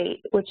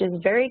debate, which is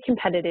very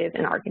competitive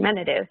and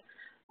argumentative,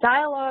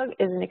 dialogue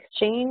is an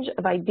exchange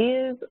of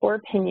ideas or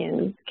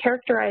opinions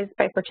characterized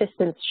by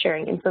participants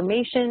sharing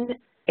information,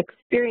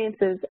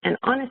 experiences, and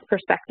honest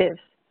perspectives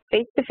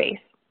face-to-face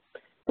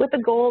with the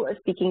goal of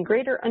seeking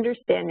greater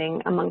understanding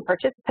among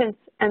participants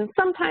and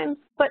sometimes,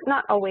 but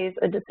not always,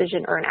 a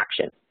decision or an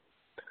action.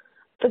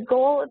 The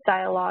goal of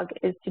dialogue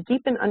is to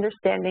deepen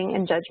understanding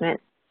and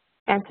judgment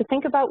and to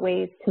think about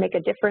ways to make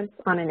a difference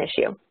on an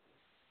issue.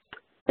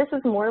 This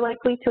is more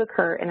likely to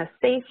occur in a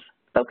safe,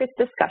 focused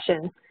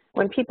discussion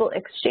when people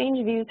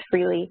exchange views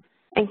freely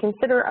and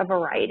consider a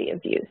variety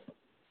of views.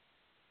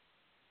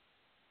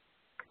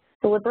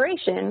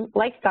 Deliberation,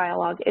 like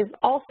dialogue, is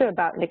also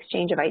about an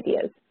exchange of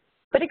ideas,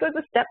 but it goes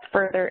a step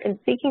further in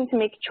seeking to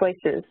make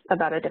choices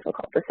about a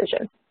difficult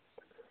decision.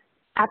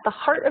 At the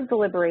heart of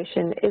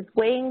deliberation is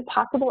weighing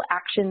possible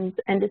actions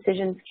and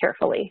decisions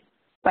carefully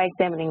by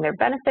examining their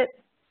benefits,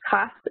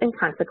 costs, and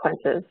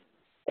consequences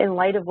in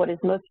light of what is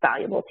most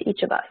valuable to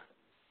each of us.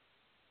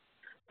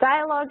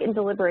 Dialogue and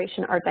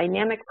deliberation are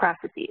dynamic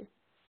processes,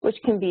 which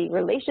can be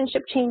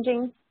relationship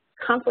changing,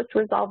 conflict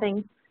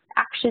resolving,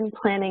 action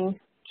planning,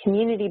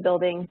 community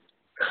building,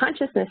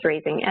 consciousness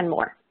raising, and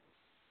more.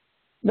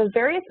 The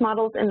various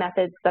models and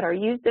methods that are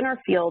used in our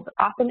field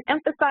often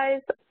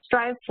emphasize,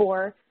 strive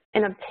for,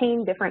 and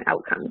obtain different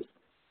outcomes.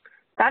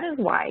 That is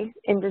why,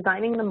 in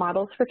designing the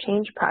Models for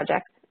Change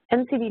project,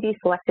 NCDD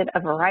selected a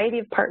variety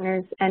of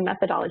partners and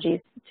methodologies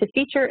to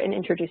feature and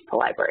introduce to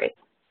libraries.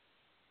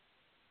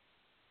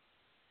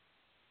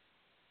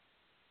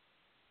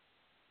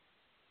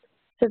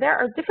 So there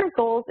are different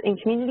goals in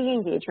community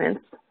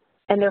engagements,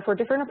 and therefore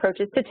different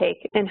approaches to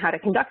take in how to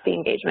conduct the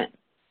engagement.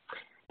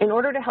 In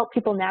order to help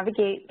people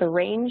navigate the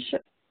range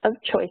of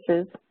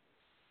choices,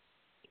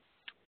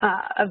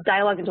 of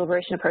dialogue and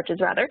deliberation approaches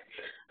rather,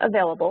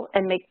 available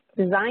and make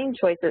design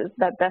choices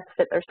that best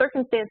fit their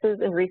circumstances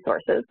and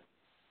resources,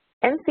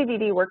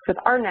 NCDD worked with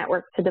our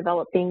network to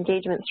develop the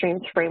engagement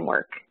streams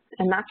framework,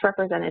 and that's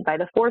represented by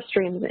the 4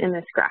 streams in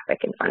this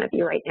graphic in front of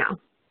you right now.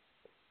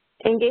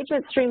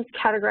 Engagement streams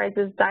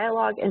categorizes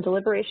dialogue and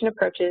deliberation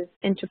approaches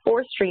into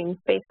 4 streams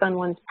based on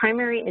one's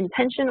primary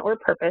intention or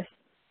purpose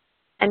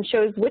and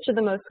shows which of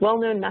the most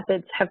well-known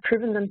methods have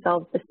proven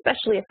themselves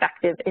especially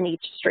effective in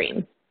each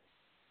stream.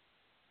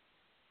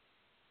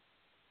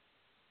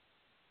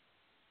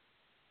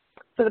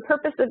 So the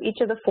purpose of each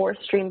of the 4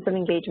 streams of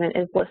engagement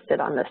is listed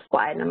on this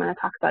slide, and I'm going to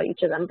talk about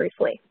each of them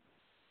briefly.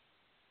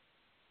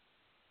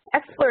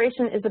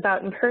 Exploration is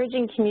about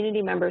encouraging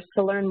community members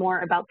to learn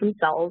more about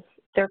themselves,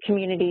 their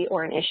community,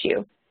 or an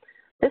issue.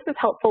 This is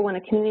helpful when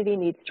a community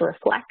needs to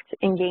reflect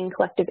and gain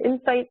collective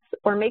insights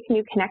or make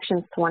new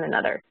connections to one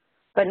another,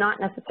 but not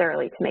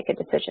necessarily to make a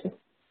decision.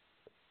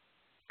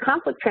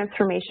 Conflict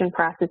transformation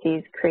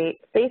processes create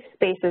safe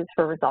spaces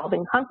for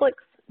resolving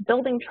conflicts,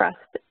 building trust,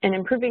 and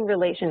improving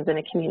relations in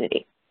a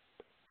community.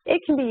 It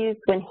can be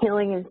used when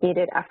healing is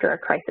needed after a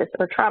crisis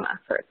or trauma,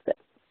 for instance.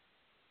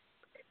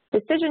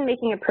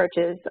 Decision-making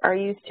approaches are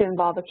used to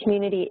involve a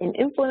community in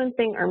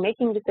influencing or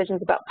making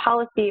decisions about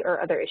policy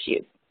or other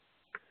issues.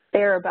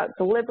 They are about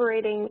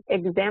deliberating,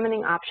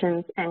 examining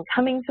options, and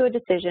coming to a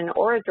decision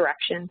or a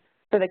direction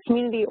for the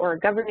community or a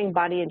governing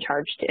body in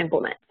charge to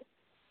implement.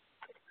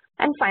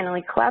 And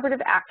finally,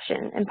 collaborative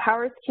action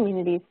empowers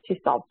communities to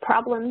solve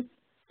problems,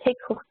 take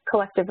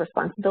collective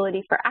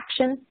responsibility for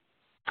action.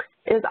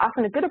 It is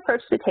often a good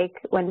approach to take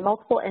when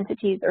multiple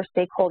entities or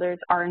stakeholders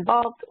are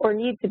involved or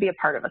need to be a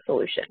part of a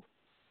solution.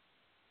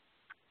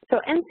 So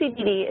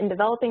NCDD, in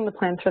developing the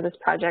plans for this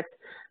project,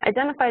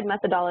 identified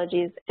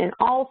methodologies in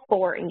all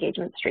 4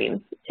 engagement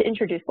streams to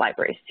introduce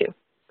libraries to.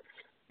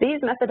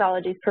 These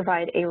methodologies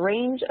provide a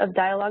range of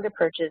dialogue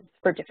approaches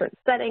for different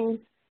settings,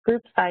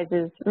 group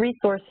sizes,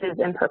 resources,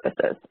 and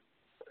purposes.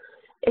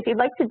 If you'd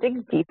like to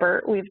dig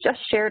deeper, we've just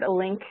shared a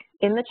link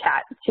in the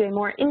chat to a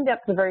more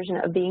in-depth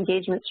version of the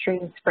engagement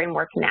streams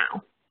framework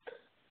now.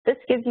 This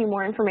gives you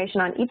more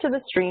information on each of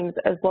the streams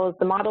as well as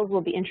the models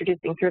we'll be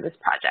introducing through this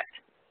project.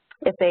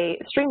 It's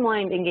a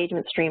streamlined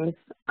engagement streams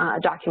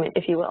document,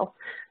 if you will,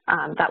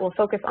 that will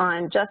focus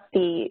on just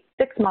the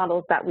 6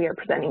 models that we are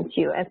presenting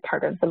to you as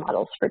part of the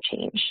Models for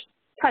Change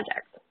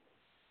project.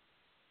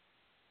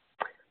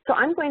 So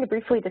I'm going to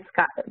briefly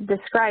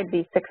describe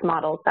these 6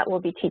 models that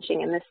we'll be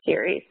teaching in this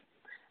series.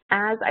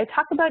 As I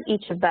talk about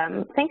each of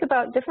them, think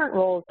about different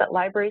roles that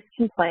libraries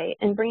can play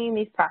in bringing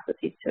these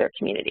processes to their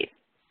communities.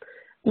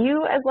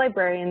 You, as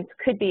librarians,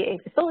 could be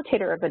a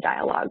facilitator of a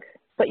dialogue,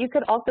 but you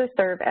could also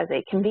serve as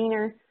a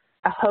convener,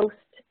 a host,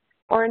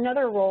 or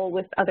another role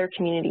with other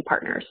community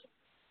partners.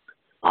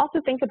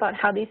 Also think about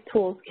how these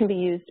tools can be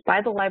used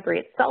by the library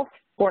itself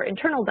for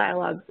internal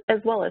dialogues as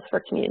well as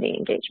for community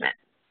engagement.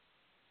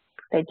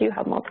 They do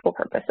have multiple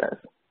purposes.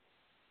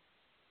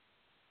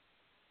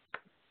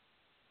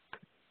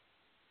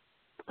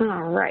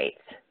 All right.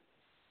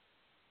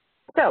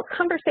 So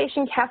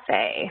Conversation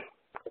Cafe.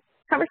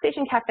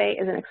 Conversation Cafe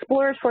is an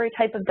exploratory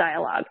type of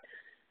dialogue.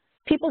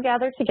 People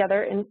gather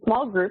together in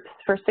small groups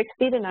for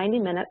 60 to 90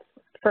 minutes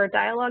for a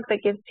dialogue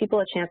that gives people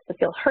a chance to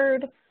feel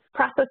heard,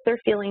 process their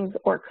feelings,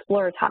 or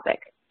explore a topic.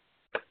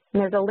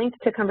 And there's a link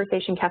to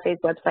Conversation Cafe's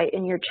website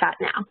in your chat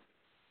now.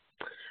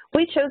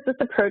 We chose this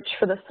approach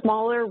for the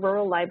smaller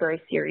rural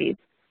library series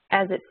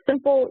as it's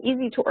simple,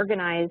 easy to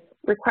organize,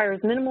 requires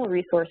minimal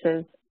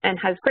resources, and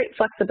has great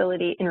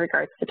flexibility in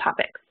regards to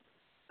topics,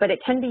 but it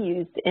can be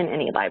used in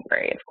any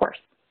library, of course.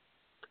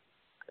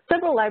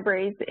 Several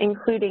libraries,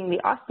 including the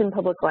Austin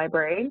Public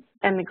Library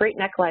and the Great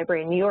Neck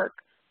Library in New York,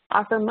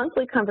 offer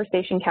monthly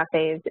conversation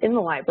cafes in the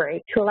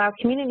library to allow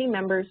community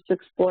members to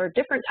explore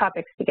different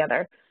topics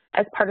together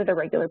as part of their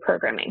regular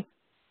programming.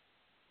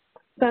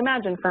 So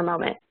imagine for a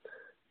moment,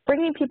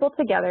 bringing people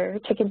together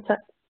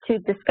to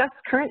discuss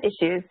current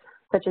issues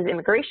such as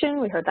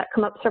immigration. We heard that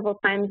come up several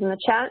times in the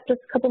chat just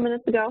a couple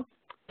minutes ago.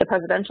 The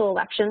presidential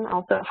election,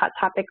 also a hot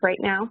topic right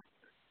now.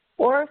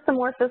 Or some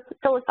more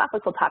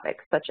philosophical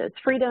topics such as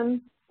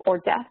freedom or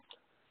death.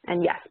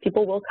 And yes,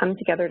 people will come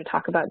together to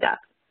talk about death.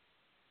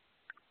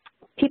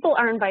 People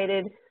are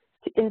invited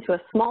into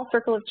a small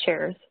circle of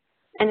chairs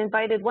and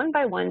invited one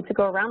by one to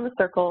go around the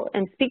circle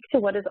and speak to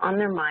what is on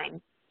their mind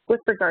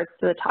with regards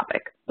to the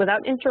topic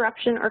without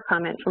interruption or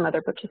comment from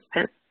other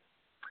participants.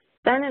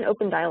 Then an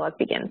open dialogue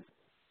begins.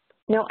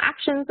 No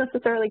actions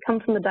necessarily come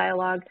from the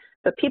dialogue,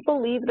 but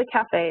people leave the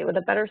cafe with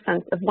a better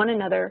sense of one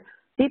another,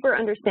 deeper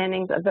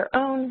understandings of their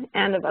own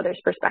and of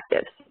others'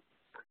 perspectives.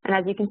 And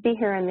as you can see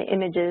here in the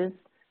images,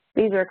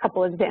 these are a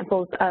couple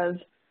examples of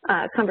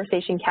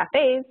conversation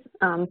cafes.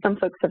 Some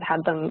folks have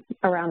had them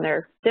around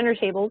their dinner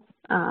tables,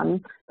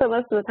 but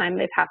most of the time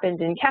they've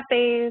happened in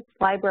cafes,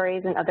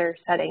 libraries, and other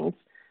settings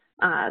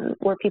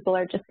where people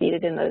are just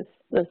seated in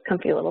those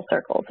comfy little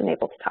circles and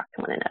able to talk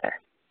to one another.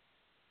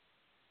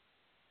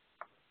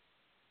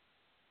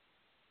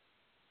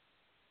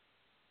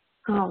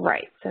 All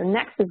right, so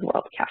next is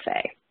World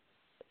Cafe.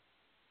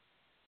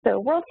 So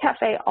World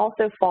Cafe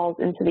also falls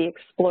into the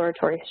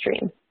exploratory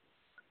stream.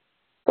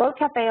 World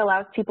Cafe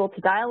allows people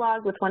to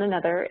dialogue with one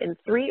another in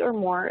 3 or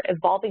more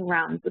evolving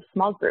rounds of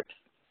small groups,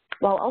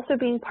 while also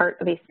being part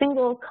of a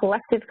single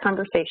collective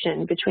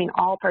conversation between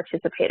all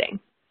participating.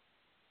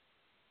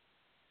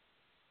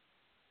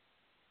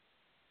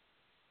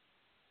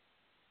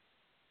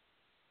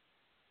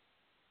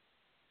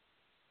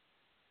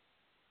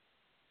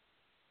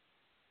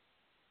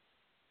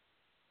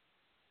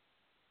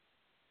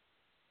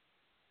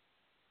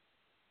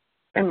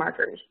 And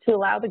markers to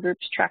allow the group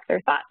to track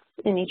their thoughts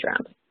in each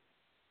round.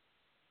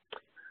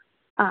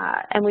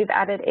 And we've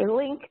added a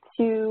link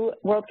to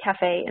World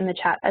Cafe in the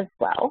chat as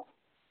well.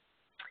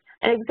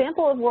 An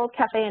example of World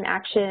Cafe in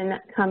action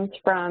comes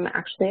from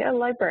actually a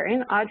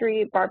librarian,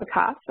 Audrey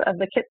Barbakoff of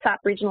the Kitsap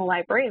Regional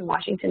Library in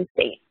Washington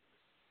State.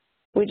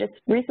 We just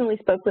recently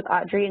spoke with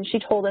Audrey and she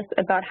told us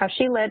about how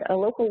she led a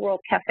local World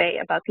Cafe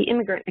about the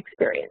immigrant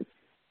experience.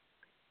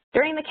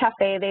 During the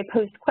cafe, they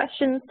posed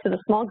questions to the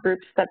small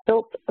groups that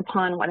built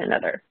upon one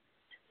another.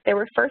 They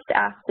were first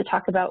asked to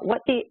talk about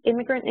what the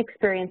immigrant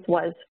experience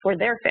was for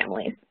their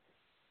families.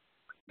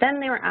 Then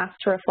they were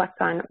asked to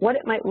reflect on what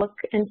it might look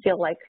and feel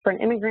like for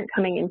an immigrant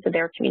coming into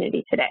their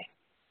community today.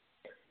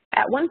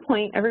 At one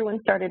point,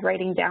 everyone started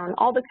writing down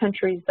all the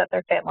countries that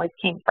their families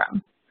came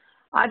from.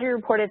 Audrey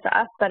reported to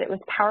us that it was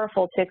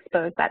powerful to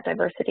expose that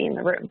diversity in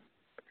the room.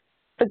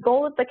 The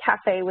goal of the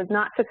cafe was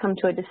not to come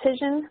to a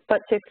decision,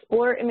 but to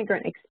explore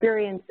immigrant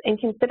experience and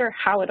consider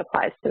how it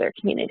applies to their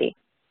community.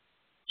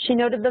 She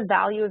noted the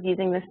value of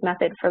using this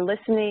method for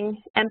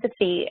listening,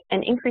 empathy,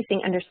 and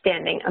increasing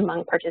understanding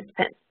among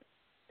participants.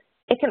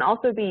 It can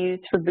also be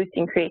used for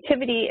boosting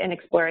creativity and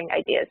exploring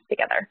ideas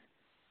together.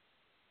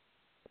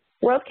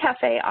 World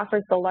Cafe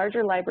offers the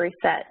larger library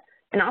set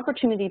an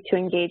opportunity to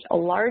engage a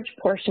large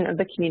portion of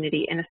the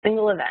community in a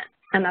single event,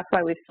 and that's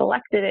why we've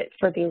selected it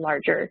for the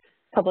larger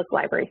public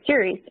library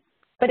series,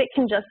 but it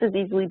can just as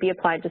easily be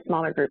applied to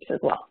smaller groups as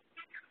well.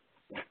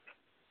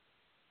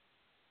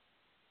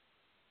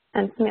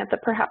 And Samantha,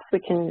 perhaps we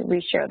can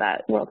reshare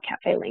that World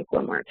Cafe link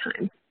one more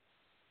time.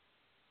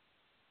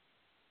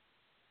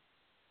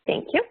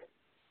 Thank you.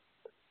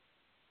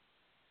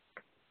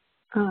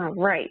 All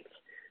right.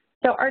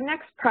 So our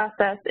next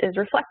process is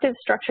reflective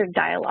structured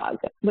dialogue,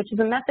 which is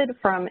a method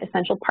from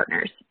Essential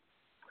Partners.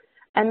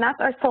 And that's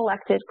our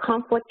selected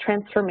conflict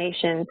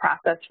transformation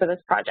process for this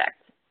project.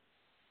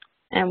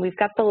 And we've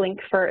got the link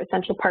for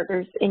Essential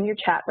Partners in your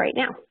chat right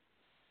now.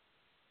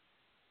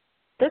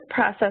 This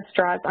process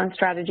draws on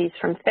strategies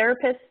from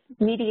therapists,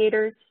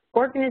 mediators,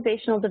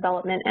 organizational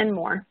development, and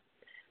more,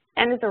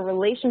 and is a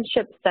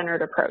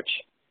relationship-centered approach.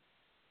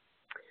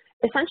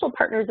 Essential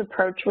Partners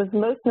approach was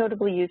most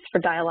notably used for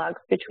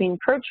dialogues between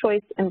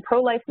pro-choice and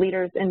pro-life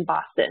leaders in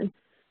Boston,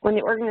 when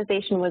the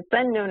organization was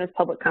then known as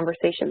Public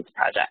Conversations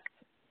Project.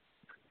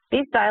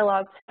 These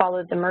dialogues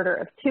followed the murder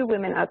of 2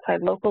 women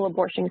outside local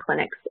abortion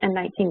clinics in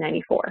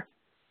 1994.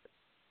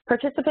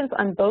 Participants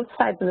on both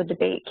sides of the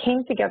debate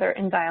came together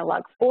in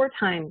dialogue 4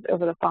 times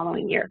over the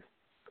following year.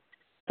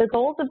 The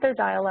goals of their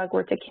dialogue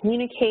were to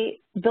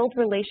communicate, build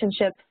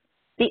relationships,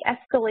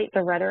 de-escalate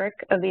the rhetoric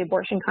of the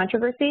abortion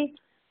controversy,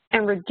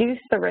 and reduce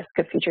the risk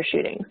of future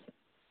shootings.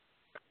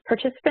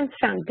 Participants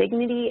found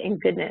dignity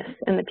and goodness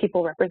in the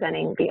people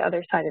representing the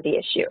other side of the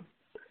issue,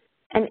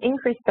 and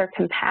increased their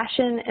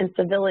compassion and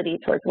civility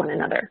towards one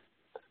another.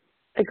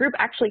 The group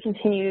actually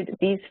continued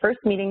these first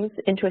meetings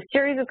into a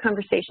series of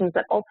conversations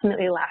that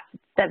ultimately lasted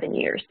 7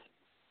 years.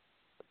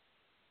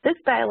 This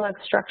dialogue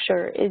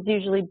structure is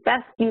usually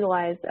best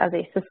utilized as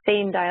a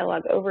sustained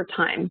dialogue over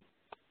time,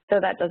 though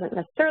that doesn't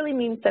necessarily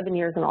mean 7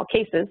 years in all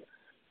cases.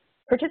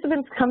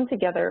 Participants come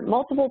together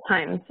multiple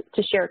times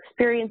to share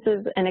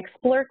experiences and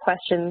explore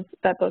questions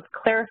that both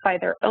clarify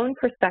their own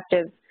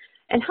perspectives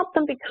and help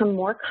them become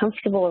more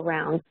comfortable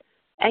around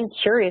and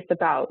curious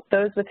about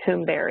those with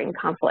whom they are in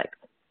conflict.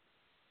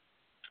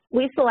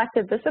 We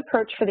selected this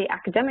approach for the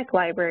academic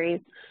libraries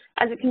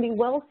as it can be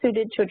well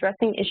suited to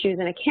addressing issues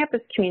in a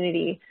campus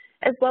community,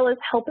 as well as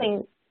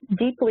helping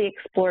deeply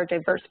explore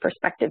diverse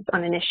perspectives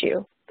on an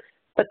issue.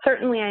 But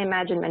certainly I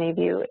imagine many of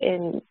you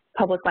in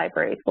public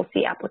libraries will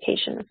see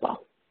application as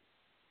well.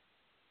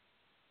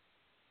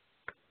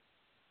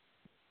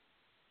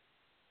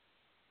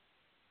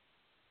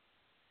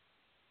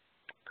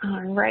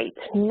 All right,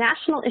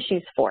 National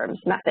Issues Forums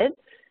method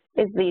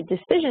is the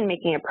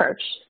decision-making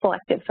approach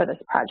selected for this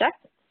project.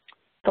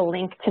 The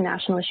link to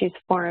National Issues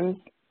Forums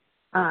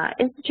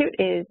Institute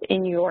is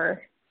in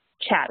your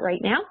chat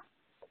right now.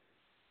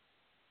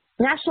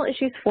 National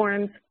Issues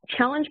Forums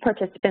challenge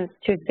participants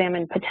to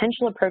examine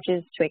potential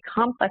approaches to a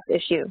complex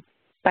issue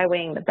by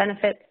weighing the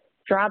benefits,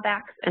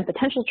 drawbacks, and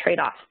potential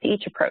trade-offs to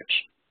each approach.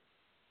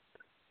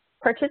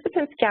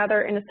 Participants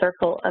gather in a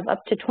circle of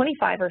up to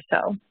 25 or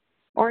so,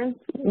 or in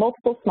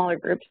multiple smaller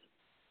groups,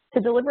 to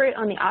deliberate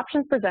on the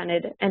options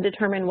presented and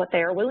determine what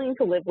they are willing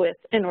to live with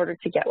in order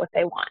to get what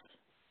they want.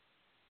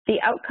 The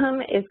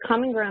outcome is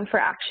common ground for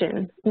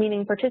action,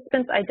 meaning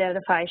participants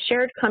identify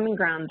shared common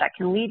ground that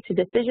can lead to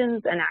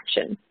decisions and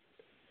action.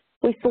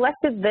 We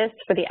selected this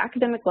for the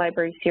Academic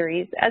Library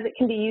series as it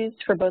can be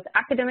used for both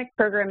academic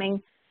programming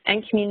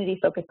and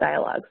community-focused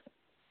dialogues.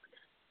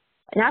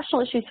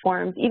 National Issues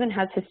Forums even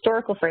has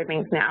historical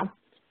framings now,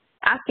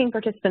 asking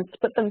participants to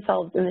put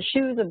themselves in the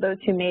shoes of those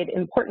who made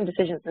important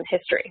decisions in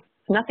history.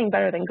 Nothing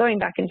better than going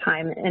back in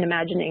time and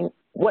imagining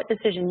what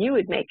decision you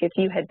would make if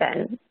you had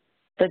been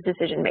the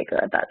decision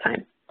maker at that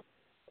time.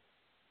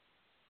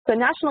 So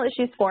National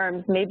Issues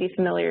Forums may be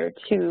familiar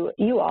to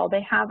you all.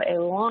 They have a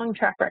long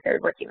track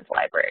record working with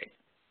libraries.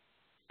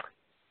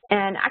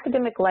 An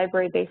academic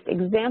library-based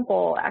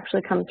example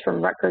actually comes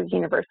from Rutgers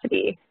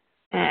University,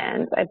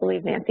 and I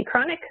believe Nancy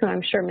Cronick, who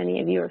I'm sure many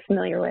of you are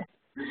familiar with.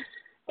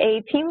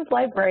 A team of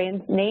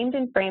librarians named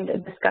and framed a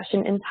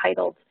discussion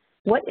entitled,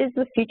 "What is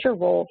the future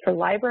role for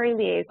library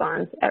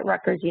liaisons at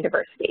Rutgers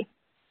University?"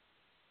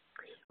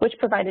 which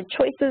provided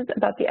choices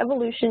about the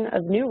evolution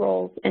of new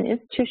roles and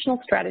institutional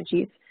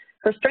strategies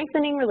for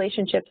strengthening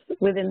relationships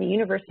within the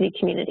university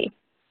community.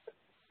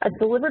 A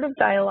deliberative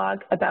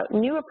dialogue about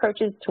new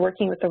approaches to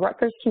working with the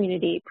Rutgers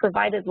community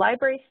provided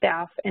library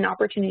staff an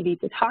opportunity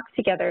to talk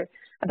together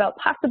about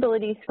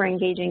possibilities for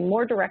engaging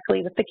more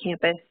directly with the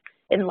campus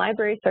in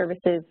library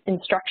services,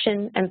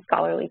 instruction, and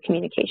scholarly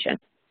communication.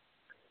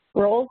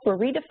 Roles were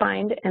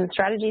redefined and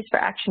strategies for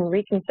action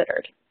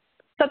reconsidered.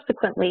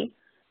 Subsequently,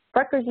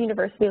 Rutgers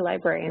University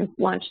librarians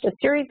launched a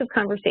series of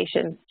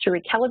conversations to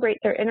recalibrate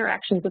their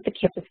interactions with the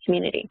campus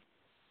community.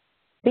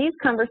 These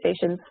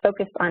conversations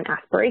focused on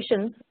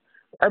aspirations,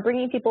 are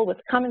bringing people with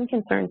common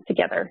concerns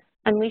together,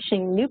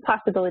 unleashing new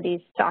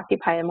possibilities to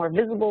occupy a more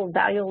visible,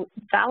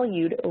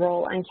 valued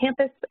role on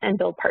campus and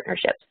build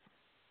partnerships.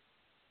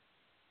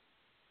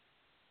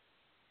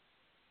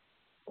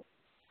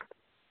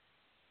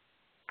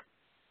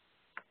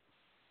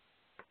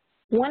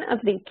 One of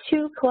the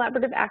two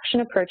collaborative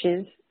action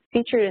approaches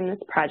featured in this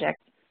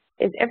project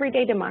is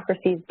Everyday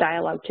Democracy's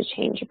Dialogue to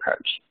Change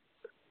approach.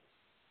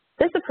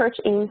 This approach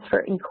aims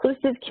for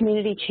inclusive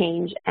community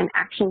change and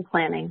action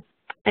planning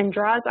and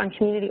draws on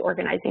community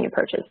organizing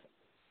approaches.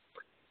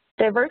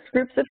 Diverse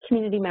groups of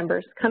community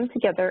members come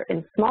together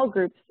in small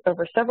groups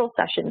over several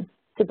sessions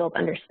to build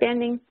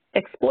understanding,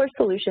 explore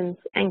solutions,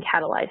 and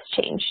catalyze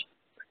change.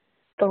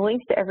 The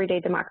link to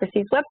Everyday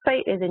Democracy's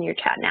website is in your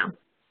chat now.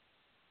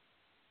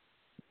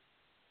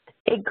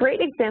 A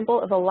great example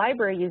of a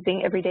library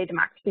using Everyday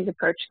Democracy's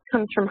approach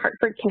comes from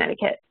Hartford,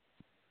 Connecticut.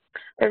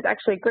 There's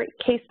actually a great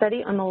case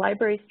study on the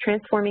library's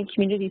Transforming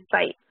Community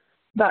site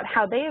about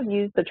how they have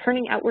used the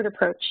turning outward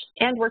approach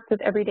and worked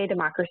with Everyday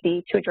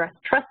Democracy to address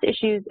trust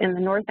issues in the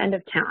north end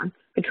of town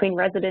between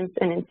residents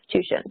and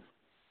institutions.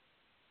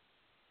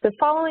 So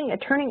following a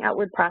turning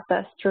outward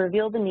process to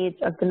reveal the needs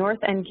of the north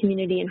end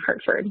community in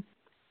Hartford,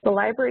 the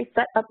library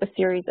set up a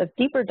series of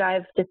deeper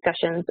dive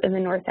discussions in the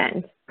north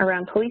end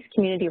around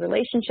police-community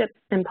relationships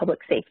and public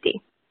safety.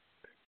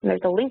 And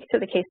there's a link to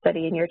the case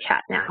study in your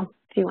chat now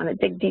if you want to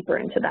dig deeper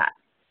into that.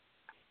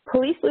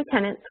 Police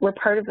lieutenants were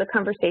part of the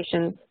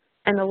conversations,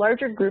 and the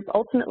larger group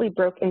ultimately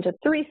broke into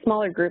 3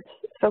 smaller groups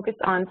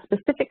focused on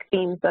specific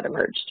themes that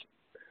emerged.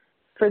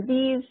 For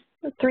these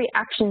 3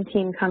 action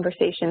team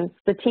conversations,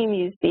 the team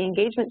used the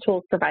engagement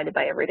tools provided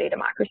by Everyday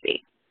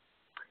Democracy.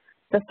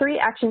 The 3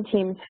 action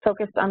teams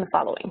focused on the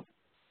following.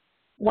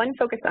 1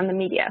 focused on the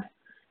media.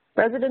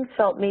 Residents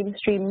felt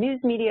mainstream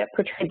news media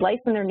portrayed life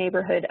in their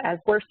neighborhood as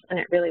worse than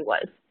it really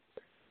was.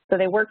 So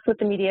they worked with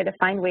the media to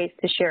find ways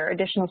to share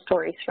additional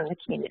stories from the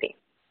community.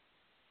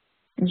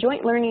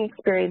 Joint learning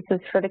experiences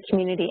for the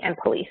community and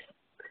police.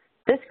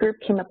 This group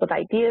came up with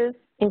ideas,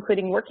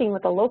 including working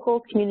with a local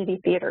community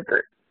theater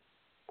group.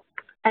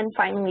 And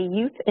finally,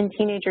 youth and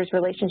teenagers'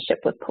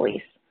 relationship with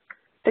police.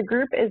 The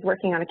group is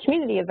working on a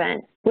community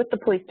event with the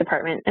police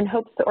department and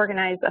hopes to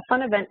organize a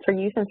fun event for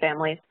youth and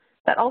families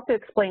that also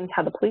explains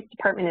how the police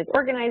department is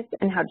organized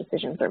and how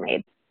decisions are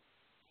made.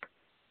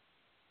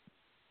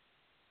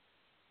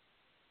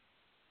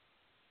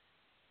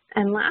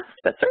 And last,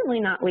 but certainly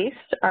not least,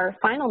 our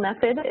final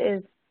method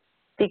is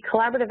the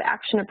collaborative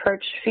action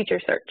approach, Future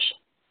Search.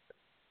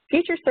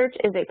 Future Search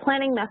is a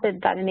planning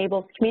method that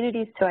enables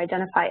communities to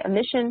identify a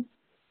mission,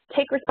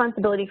 take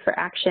responsibility for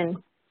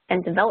action,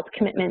 and develop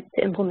commitment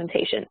to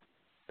implementation.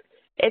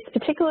 It's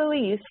particularly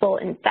useful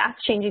in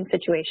fast-changing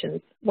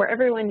situations where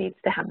everyone needs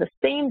to have the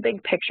same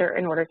big picture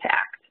in order to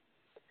act.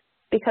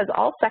 Because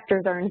all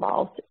sectors are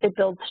involved, it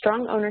builds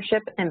strong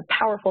ownership and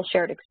powerful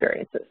shared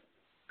experiences.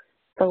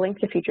 The link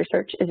to Future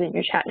Search is in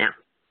your chat now.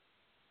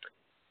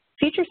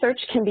 Future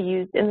Search can be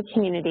used in the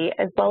community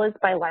as well as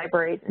by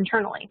libraries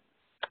internally.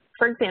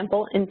 For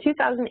example, in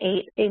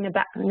 2008, a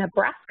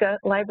Nebraska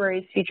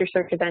Libraries Future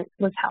Search event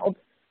was held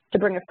to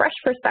bring a fresh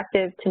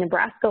perspective to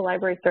Nebraska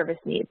library service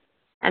needs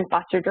and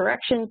foster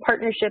direction,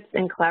 partnerships,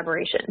 and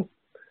collaboration.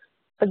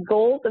 The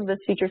goals of this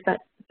Future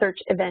Search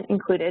event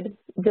included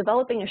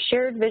developing a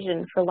shared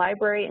vision for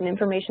library and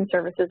information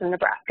services in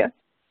Nebraska,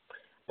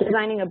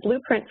 designing a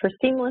blueprint for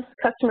seamless,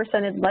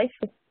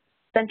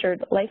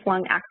 customer-centered,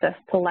 lifelong access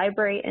to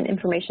library and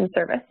information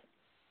service,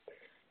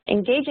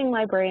 engaging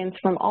librarians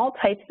from all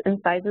types and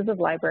sizes of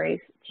libraries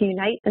to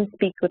unite and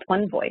speak with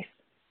one voice,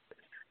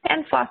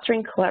 and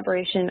fostering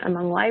collaboration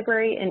among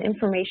library and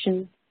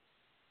information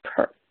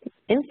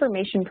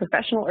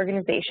professional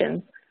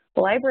organizations,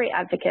 library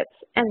advocates,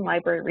 and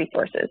library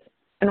resources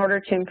in order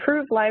to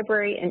improve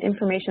library and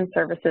information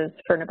services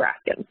for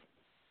Nebraskans.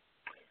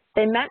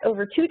 They met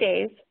over 2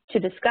 days to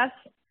discuss,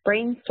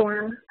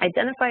 brainstorm,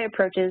 identify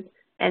approaches,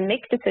 and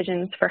make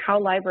decisions for how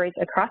libraries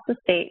across the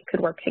state could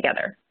work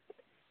together.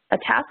 A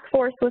task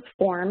force was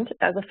formed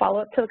as a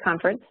follow-up to the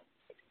conference,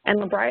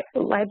 and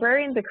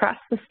librarians across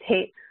the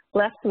state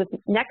left with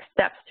next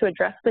steps to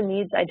address the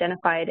needs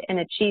identified and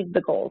achieve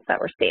the goals that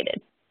were stated.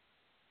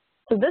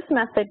 So this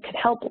method could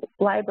help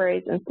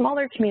libraries in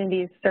smaller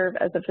communities serve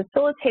as a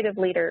facilitative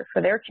leader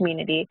for their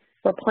community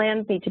where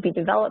plans need to be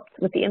developed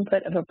with the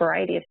input of a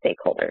variety of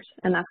stakeholders,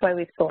 and that's why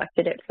we've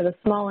selected it for the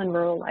Small and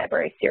Rural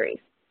Library series.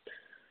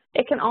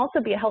 It can also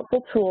be a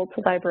helpful tool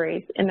to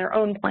libraries in their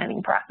own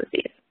planning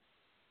processes.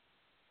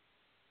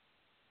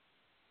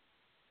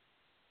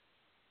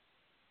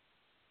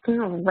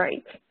 All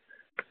right.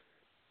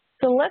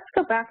 So let's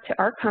go back to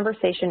our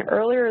conversation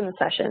earlier in the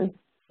session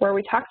where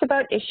we talked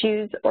about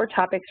issues or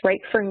topics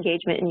ripe for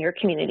engagement in your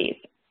communities.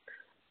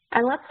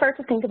 And let's start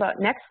to think about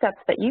next steps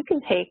that you can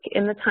take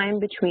in the time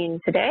between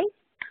today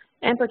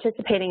and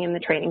participating in the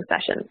training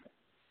sessions.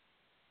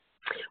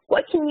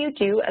 What can you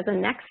do as a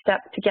next step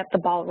to get the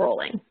ball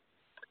rolling?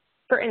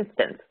 For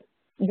instance,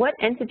 what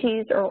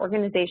entities or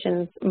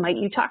organizations might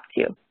you talk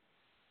to?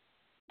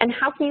 And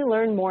how can you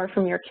learn more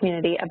from your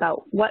community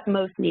about what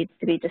most needs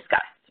to be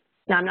discussed?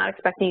 Now, I'm not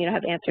expecting you to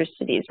have answers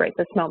to these right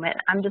this moment.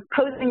 I'm just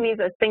posing these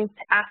as things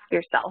to ask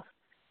yourself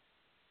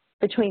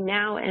between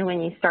now and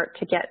when you start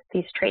to get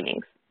these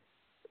trainings.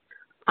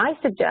 I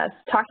suggest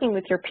talking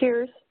with your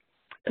peers,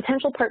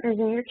 potential partners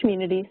in your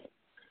communities,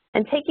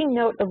 and taking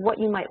note of what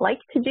you might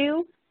like to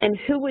do and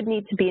who would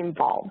need to be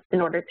involved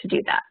in order to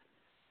do that.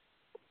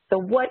 So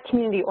what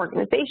community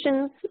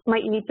organizations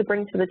might you need to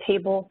bring to the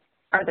table?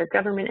 Are there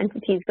government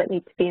entities that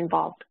need to be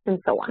involved,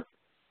 and so on.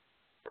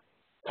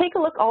 Take a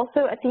look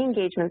also at the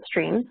engagement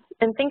streams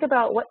and think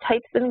about what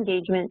types of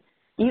engagement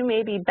you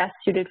may be best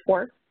suited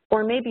for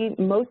or may be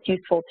most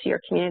useful to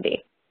your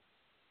community.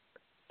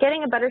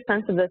 Getting a better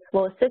sense of this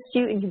will assist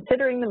you in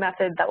considering the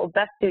method that will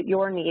best suit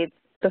your needs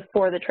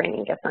before the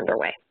training gets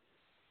underway.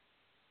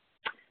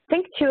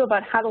 Think too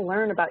about how to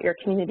learn about your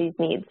community's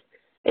needs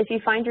if you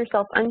find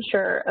yourself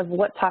unsure of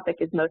what topic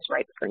is most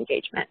ripe for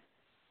engagement.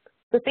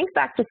 So think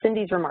back to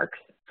Cindy's remarks,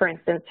 for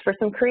instance, for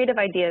some creative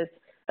ideas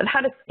of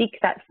how to seek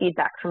that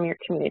feedback from your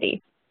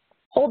community.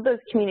 Hold those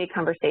community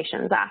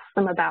conversations, ask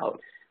them about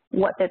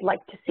what they'd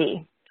like to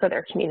see for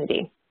their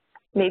community.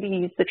 Maybe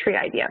use the tree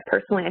idea.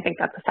 Personally, I think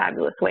that's a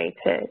fabulous way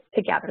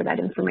to gather that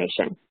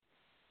information.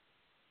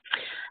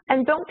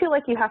 And don't feel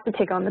like you have to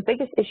take on the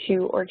biggest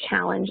issue or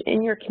challenge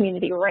in your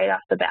community right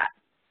off the bat.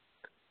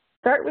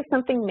 Start with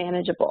something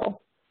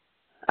manageable,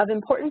 of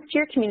importance to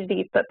your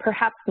community, but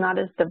perhaps not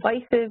as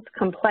divisive,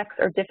 complex,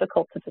 or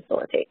difficult to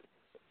facilitate,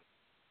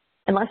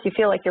 unless you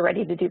feel like you're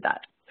ready to do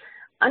that.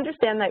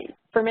 Understand that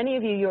for many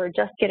of you, you are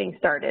just getting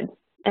started,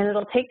 and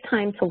it'll take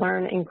time to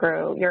learn and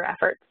grow your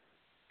efforts.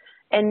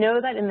 And know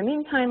that in the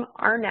meantime,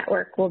 our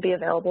network will be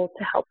available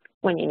to help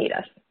when you need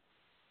us.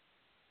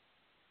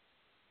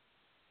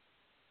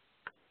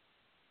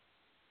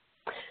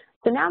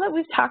 So now that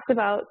we've talked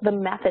about the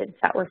methods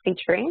that we're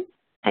featuring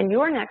and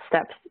your next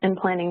steps in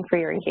planning for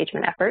your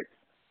engagement efforts,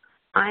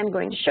 I'm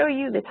going to show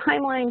you the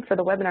timeline for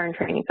the webinar and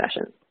training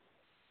sessions.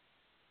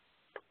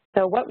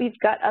 So what we've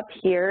got up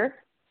here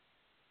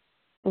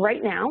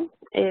right now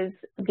is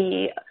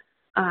the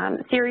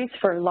series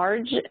for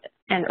large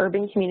and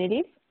urban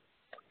communities.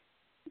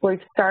 We're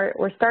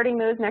starting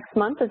those next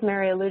month, as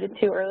Mary alluded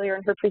to earlier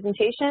in her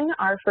presentation.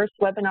 Our first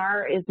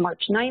webinar is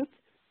March 9th.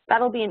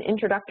 That'll be an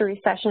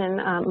introductory session.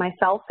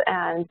 Myself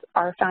and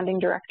our founding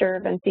director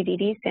of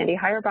NCDD, Sandy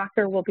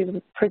Heyerbacher, will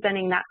be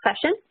presenting that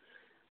session,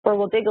 where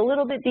we'll dig a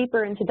little bit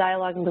deeper into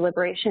dialogue and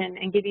deliberation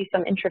and give you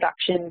some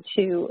introduction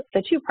to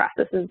the two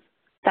processes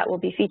that we'll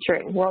be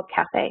featuring, World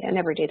Cafe and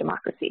Everyday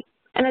Democracy.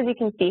 And as you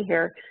can see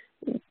here,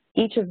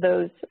 each of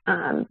those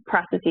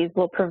processes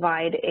will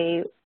provide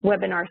a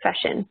webinar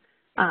session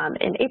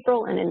in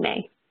April and in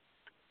May.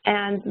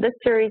 And this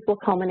series will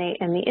culminate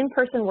in the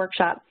in-person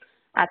workshop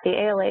at the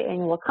ALA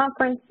Annual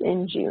Conference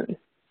in June.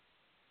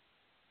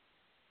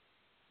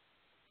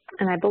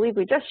 And I believe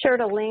we just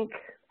shared a link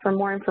for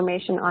more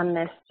information on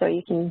this, so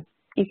you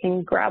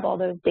can grab all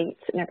those dates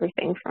and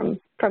everything from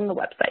the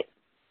website.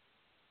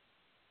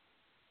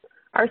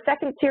 Our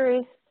second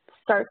series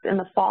starts in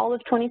the fall of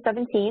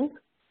 2017.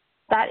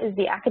 That is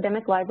the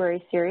Academic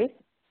Library Series.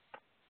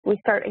 We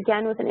start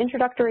again with an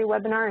introductory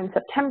webinar in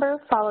September,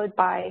 followed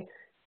by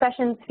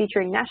sessions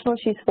featuring national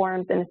issues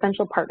forums and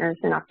essential partners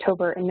in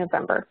October and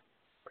November.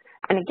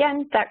 And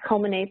again, that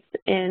culminates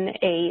in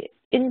an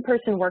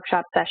in-person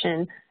workshop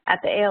session at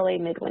the ALA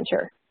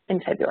Midwinter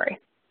in February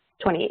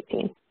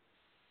 2018.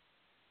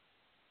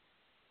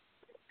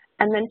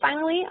 And then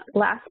finally,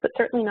 last but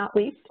certainly not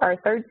least, our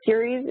third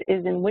series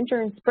is in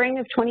winter and spring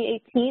of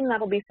 2018.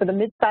 That'll be for the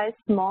mid-sized,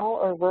 small,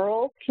 or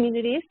rural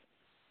communities.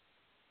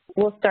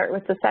 We'll start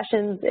with the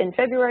sessions in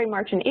February,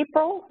 March, and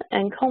April,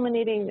 and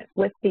culminating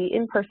with the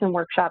in-person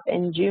workshop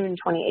in June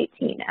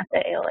 2018 at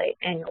the ALA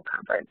Annual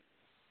Conference.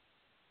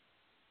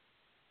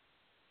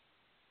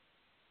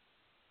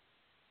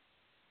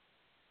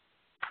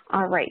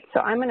 All right,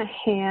 so I'm going to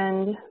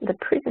hand the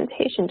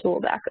presentation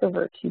tool back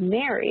over to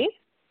Mary,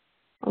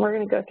 and we're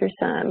going to go through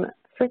some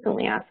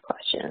frequently asked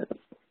questions.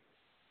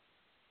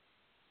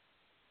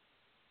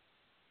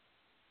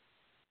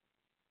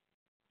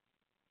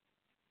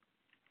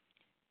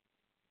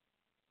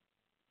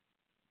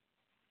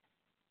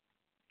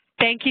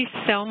 Thank you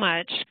so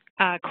much,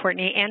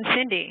 Courtney and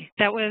Cindy.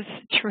 That was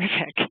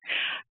terrific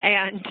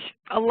and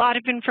a lot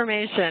of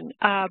information.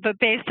 But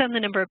based on the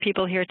number of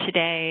people here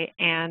today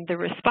and the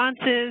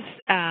responses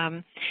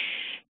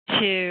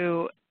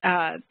to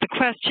the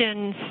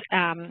questions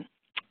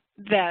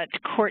that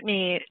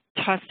Courtney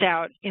tossed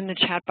out in the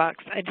chat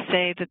box, I'd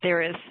say that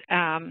there is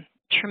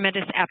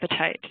tremendous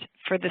appetite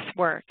for this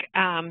work.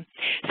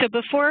 So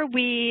before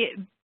we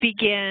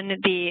begin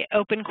the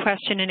open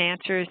question and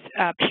answers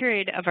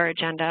period of our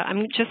agenda,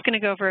 I'm just going to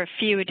go over a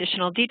few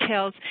additional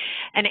details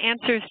and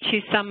answers to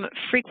some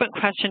frequent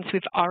questions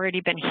we've already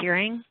been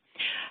hearing.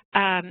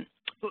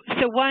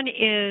 So one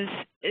is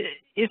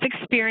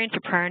experience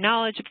or prior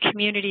knowledge of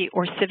community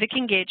or civic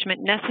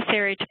engagement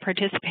necessary to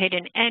participate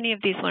in any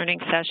of these learning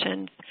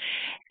sessions?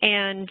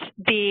 And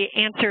the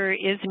answer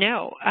is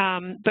no.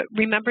 But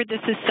remember,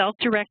 this is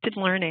self-directed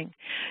learning.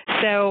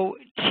 So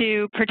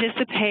to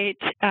participate,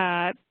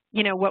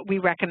 you know, what we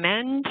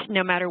recommend,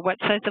 no matter what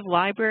size of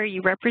library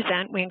you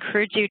represent, we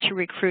encourage you to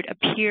recruit a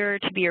peer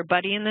to be your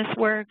buddy in this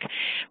work.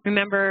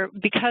 Remember,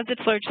 because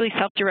it's largely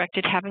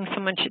self-directed, having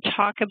someone to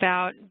talk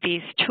about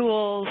these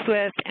tools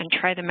with and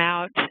try them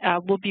out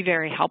will be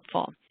very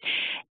helpful.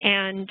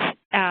 And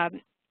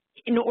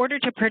in order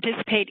to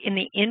participate in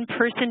the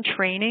in-person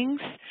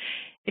trainings,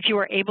 if you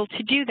are able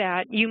to do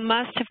that, you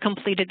must have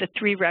completed the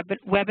 3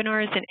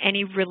 webinars and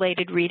any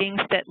related readings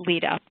that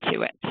lead up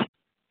to it.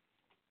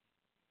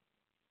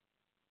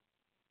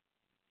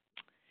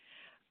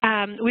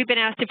 We've been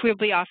asked if we'll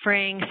be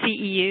offering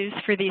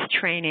CEUs for these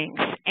trainings,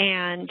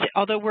 and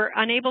although we're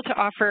unable to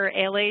offer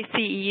ALA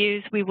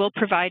CEUs, we will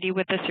provide you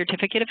with a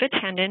certificate of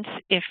attendance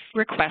if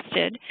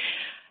requested,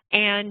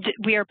 and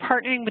we are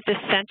partnering with the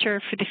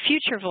Center for the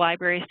Future of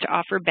Libraries to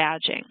offer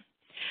badging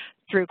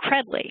through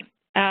Credly.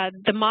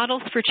 The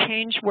Models for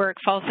Change work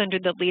falls under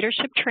the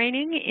leadership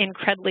training in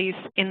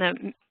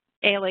the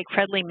ALA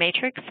Credly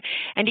Matrix,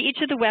 and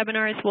each of the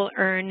webinars will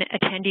earn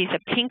attendees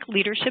a pink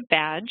leadership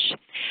badge.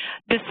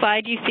 The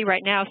slide you see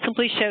right now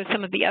simply shows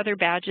some of the other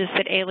badges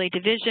that ALA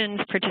divisions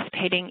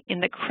participating in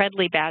the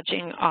Credly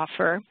badging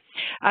offer.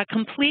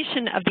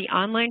 Completion of the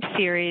online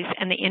series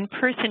and the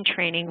in-person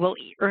training will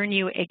earn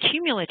you a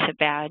cumulative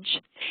badge,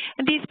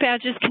 and these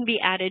badges can be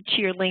added to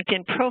your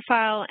LinkedIn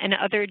profile and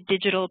other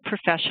digital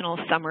professional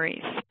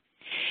summaries.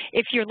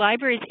 If your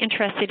library is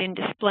interested in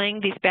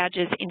displaying these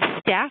badges in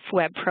staff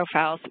web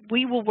profiles,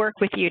 we will work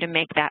with you to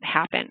make that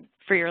happen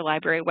for your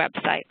library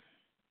website.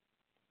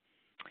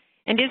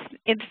 And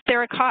is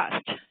there a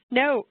cost?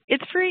 No,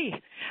 it's free.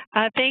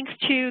 Thanks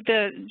to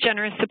the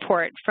generous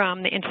support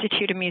from the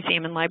Institute of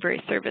Museum and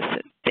Library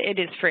Services. It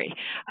is free.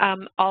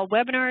 All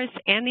webinars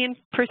and the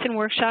in-person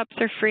workshops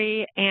are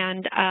free,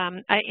 and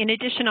in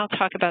addition, I'll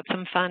talk about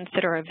some funds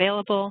that are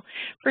available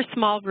for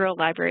small rural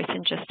libraries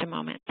in just a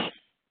moment.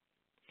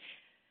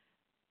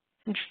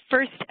 And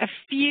first, a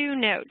few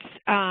notes.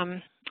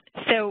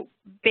 So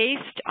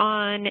based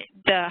on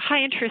the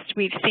high interest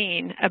we've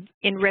seen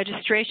in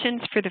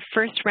registrations for the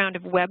first round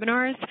of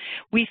webinars,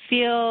 we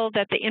feel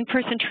that the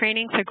in-person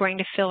trainings are going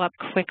to fill up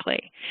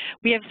quickly.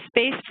 We have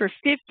space for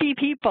 50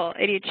 people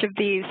at each of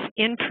these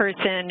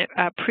in-person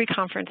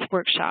pre-conference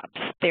workshops.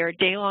 They are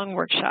day-long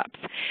workshops.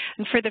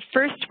 And for the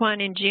first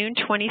one in June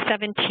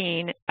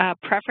 2017,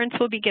 preference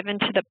will be given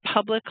to the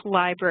public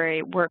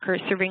library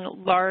workers serving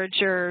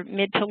larger,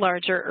 mid to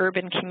larger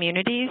urban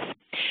communities.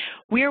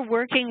 We are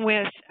working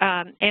with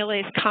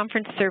ALA's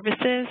conference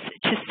services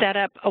to set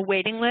up a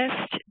waiting list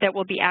that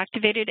will be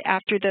activated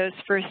after those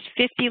first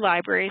 50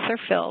 libraries are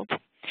filled.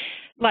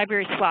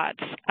 Library slots,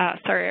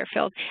 are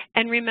filled.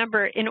 And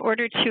remember, in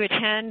order to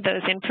attend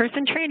those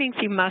in-person trainings,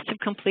 you must have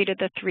completed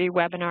the 3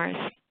 webinars.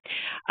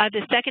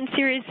 The second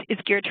series is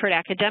geared toward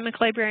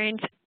academic librarians.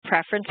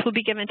 Preference will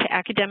be given to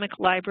academic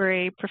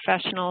library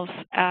professionals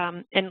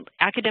and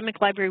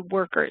academic library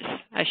workers,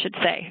 I should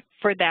say,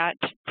 for that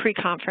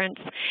pre-conference.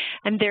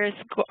 And there's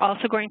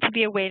also going to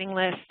be a waiting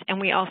list,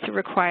 and we also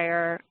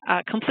require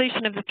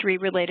completion of the 3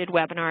 related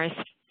webinars.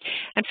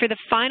 And for the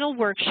final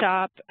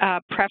workshop,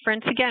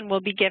 preference, again,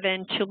 will be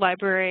given to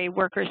library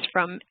workers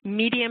from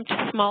medium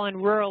to small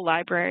and rural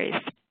libraries.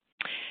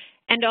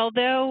 And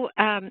although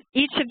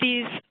each of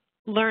these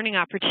learning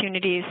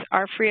opportunities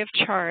are free of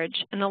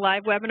charge and the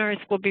live webinars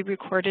will be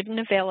recorded and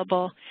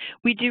available,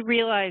 we do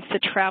realize the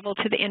travel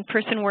to the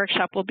in-person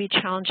workshop will be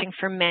challenging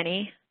for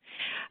many,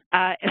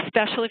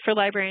 especially for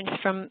librarians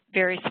from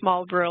very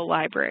small rural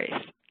libraries.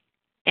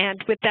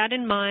 And with that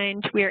in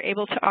mind, we are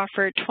able to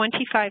offer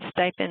 25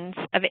 stipends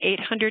of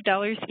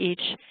 $800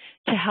 each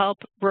to help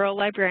rural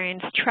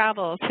librarians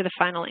travel to the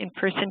final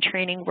in-person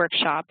training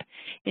workshop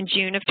in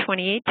June of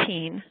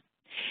 2018.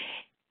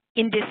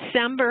 In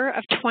December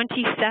of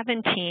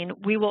 2017,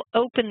 we will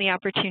open the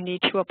opportunity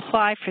to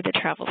apply for the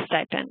travel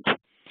stipend.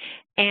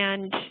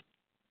 And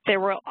there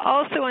will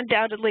also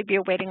undoubtedly be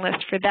a waiting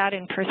list for that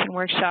in-person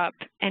workshop.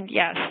 And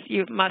yes,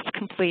 you must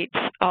complete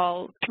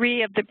all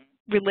 3 of the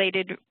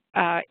related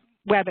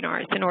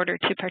webinars in order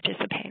to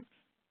participate.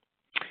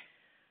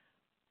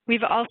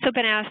 We've also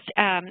been asked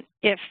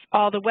if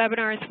all the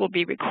webinars will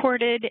be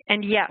recorded,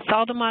 and yes,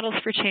 all the Models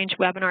for Change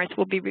webinars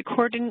will be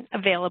recorded and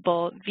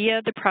available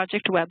via the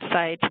project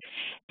website,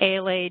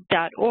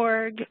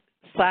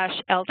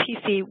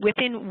 ala.org/LTC,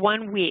 within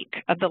 1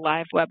 week of the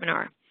live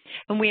webinar.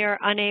 And we are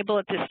unable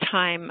at this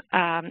time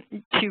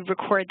to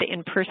record the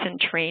in-person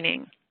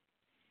training.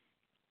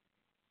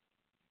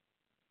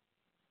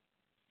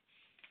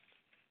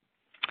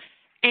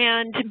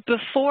 And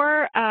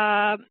before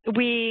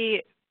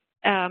we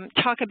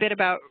talk a bit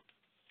about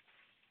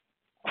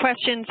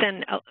questions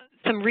and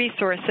some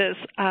resources,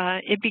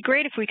 it'd be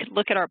great if we could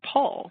look at our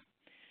poll.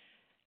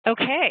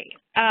 Okay,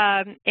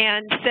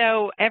 and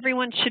so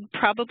everyone should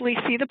probably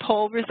see the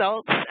poll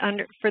results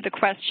for the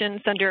questions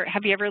under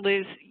have you ever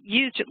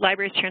used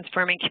Libraries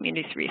Transforming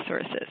Communities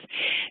Resources.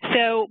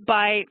 So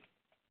by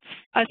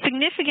a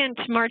significant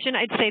margin,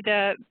 I'd say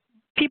the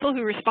people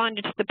who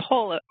responded to the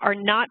poll are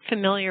not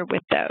familiar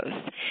with those.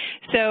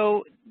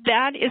 So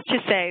that is to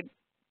say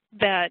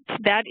that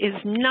that is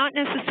not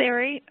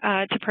necessary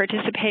to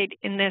participate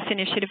in this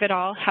initiative at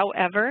all.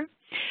 However,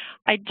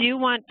 I do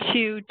want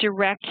to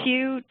direct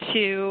you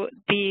to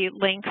the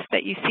links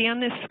that you see on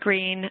this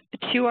screen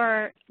to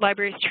our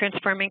Libraries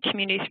Transforming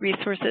Communities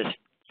resources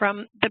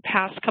from the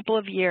past couple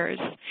of years.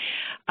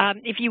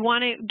 If you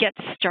want to get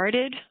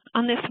started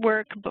on this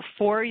work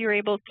before a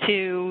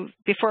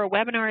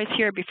webinar is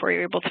here, before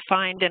you're able to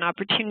find an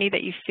opportunity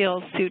that you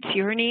feel suits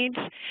your needs,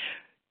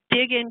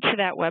 dig into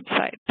that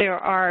website. There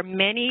are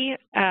many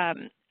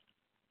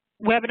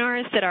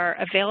webinars that are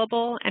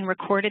available and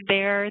recorded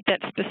there that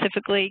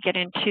specifically get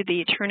into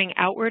the turning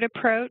outward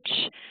approach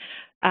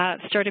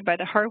started by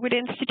the Harwood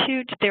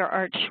Institute. There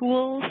are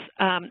tools.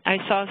 I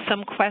saw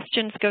some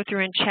questions go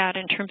through in chat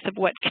in terms of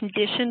what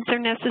conditions are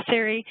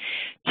necessary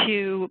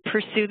to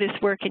pursue this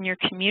work in your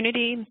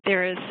community.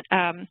 There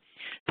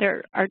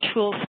are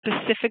tools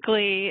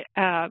specifically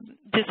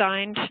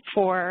designed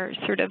for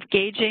sort of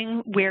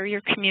gauging where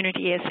your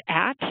community is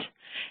at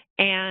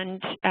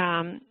and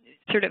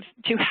sort of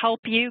to help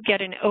you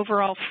get an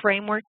overall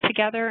framework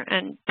together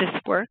and this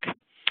work.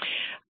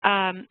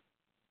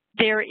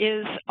 There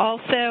is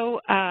also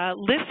a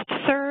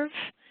listserv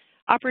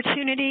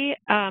opportunity.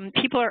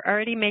 People are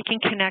already making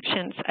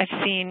connections, I've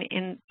seen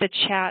in the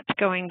chat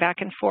going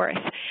back and forth,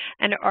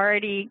 and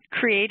already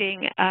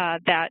creating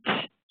that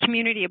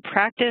community of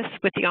practice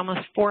with the almost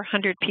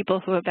 400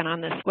 people who have been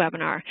on this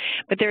webinar.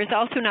 But there is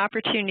also an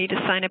opportunity to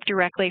sign up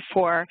directly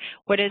for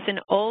what is an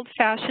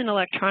old-fashioned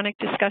electronic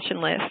discussion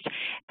list,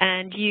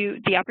 and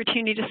the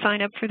opportunity to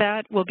sign up for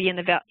that will be in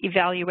the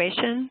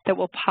evaluation that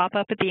will pop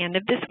up at the end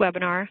of this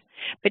webinar.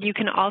 But you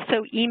can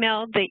also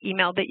email the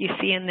email that you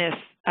see in this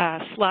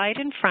slide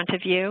in front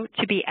of you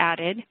to be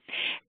added.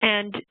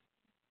 And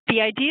the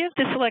idea of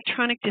this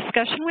electronic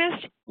discussion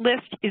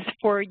list is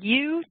for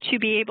you to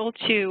be able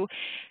to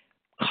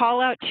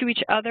call out to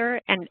each other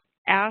and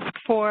ask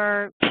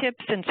for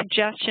tips and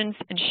suggestions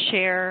and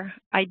share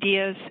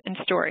ideas and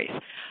stories.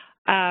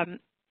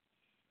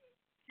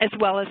 as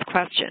well as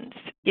questions.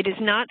 It is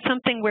not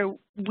something where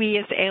we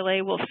as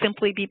ALA will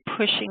simply be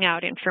pushing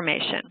out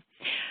information.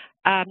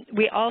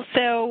 We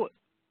also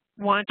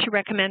want to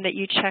recommend that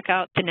you check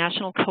out the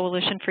National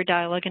Coalition for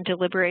Dialogue and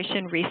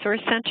Deliberation Resource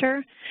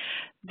Center.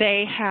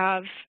 They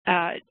have,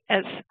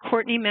 as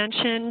Courtney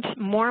mentioned,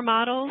 more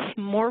models,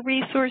 more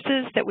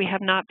resources that we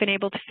have not been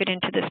able to fit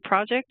into this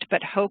project,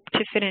 but hope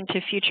to fit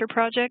into future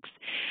projects.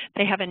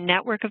 They have a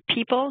network of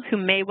people who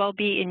may well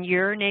be in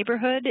your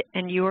neighborhood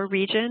and your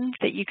region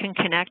that you can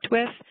connect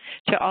with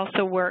to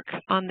also work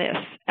on this,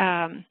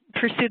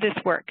 pursue this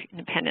work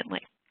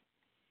independently,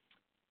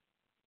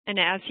 and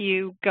as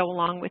you go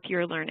along with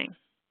your learning.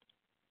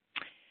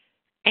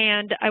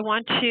 And I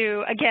want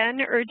to, again,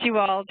 urge you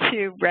all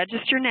to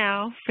register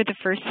now for the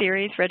first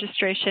series.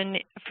 Registration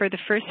for the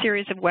first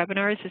series of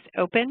webinars is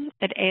open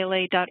at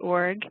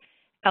ala.org,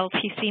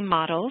 LTC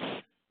Models.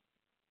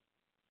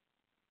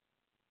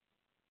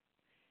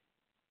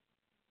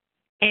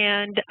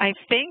 And I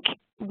think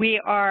we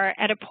are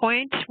at a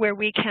point where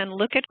we can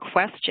look at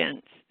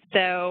questions.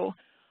 So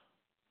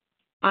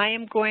I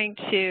am going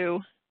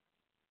to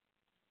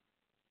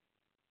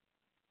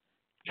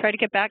try to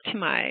get back to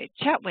my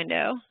chat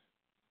window.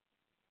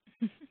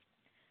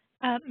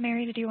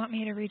 Mary, did you want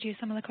me to read you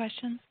some of the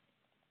questions?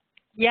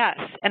 Yes,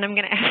 and I'm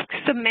going to ask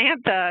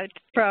Samantha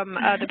from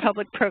the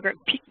Public Programs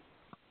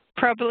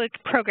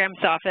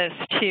Office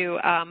to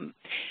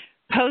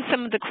pose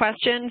some of the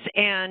questions,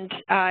 and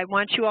I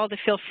want you all to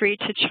feel free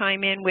to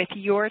chime in with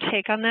your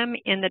take on them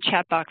in the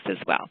chat box as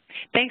well.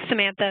 Thanks,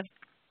 Samantha.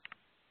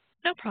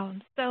 No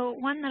problem. So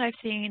one that I've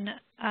seen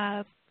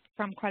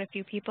from quite a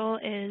few people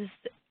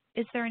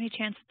is there any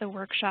chance that the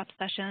workshop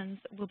sessions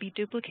will be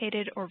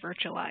duplicated or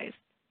virtualized?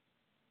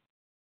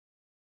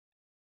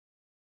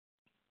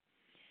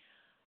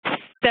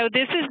 So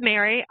this is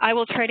Mary. I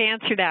will try to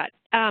answer that.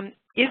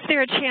 Is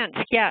there a chance?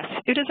 Yes,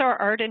 it is our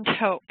ardent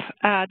hope.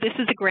 This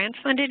is a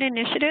grant-funded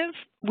initiative.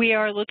 We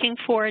are looking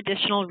for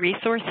additional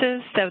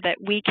resources so that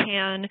we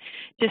can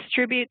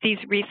distribute these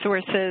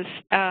resources,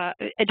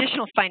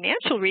 additional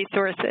financial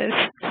resources,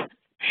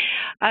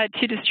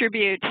 to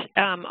distribute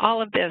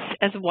all of this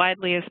as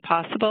widely as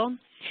possible.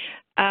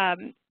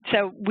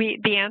 So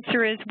the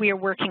answer is we are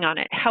working on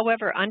it.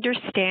 However,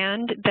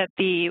 understand that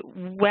the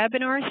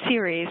webinar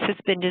series has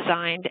been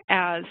designed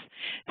as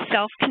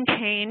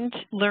self-contained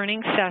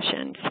learning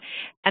sessions,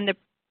 and the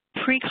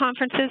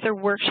pre-conferences or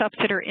workshops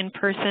that are in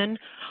person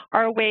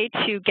are a way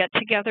to get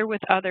together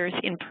with others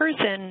in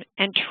person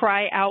and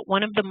try out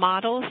one of the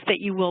models that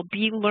you will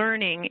be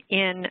learning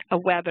in a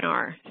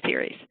webinar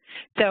series.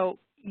 So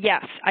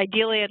yes,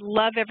 ideally I'd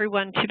love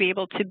everyone to be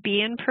able to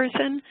be in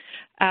person,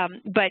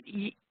 but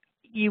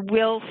you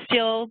will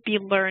still be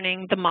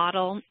learning the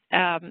model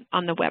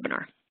on the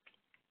webinar.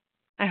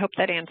 I hope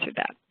that answered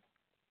that.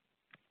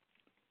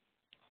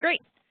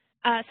 Great.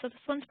 So this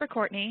one's for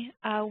Courtney.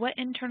 What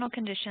internal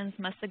conditions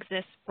must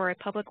exist for a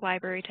public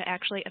library to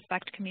actually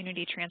affect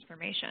community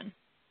transformation?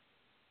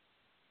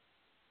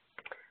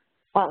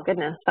 Well,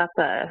 goodness, that's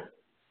a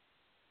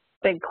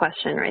big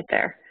question right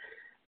there.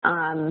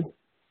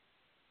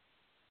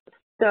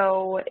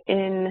 So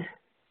I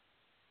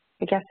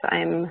guess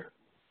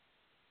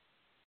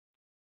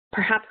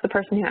perhaps the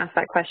person who asked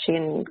that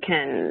question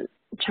can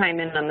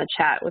chime in on the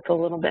chat with a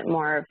little bit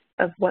more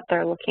of what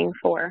they're looking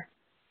for.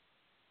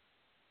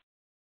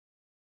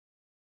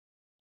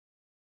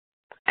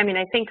 I mean,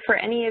 I think for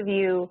any of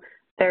you,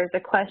 there's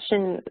a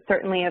question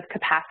certainly of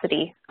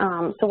capacity.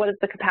 So what is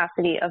the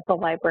capacity of the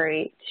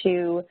library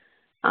to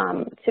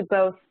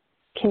both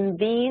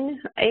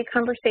convene a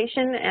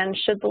conversation, and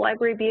should the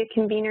library be a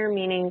convener,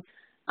 meaning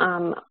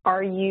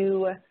are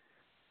you,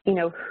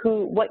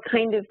 what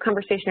kind of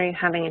conversation are you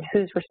having and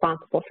who's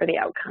responsible for the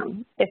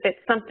outcome? If it's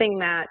something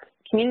that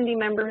community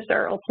members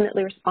are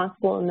ultimately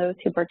responsible and those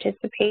who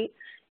participate,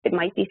 it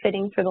might be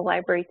fitting for the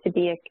library to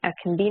be a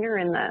convener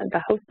and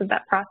the host of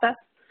that process.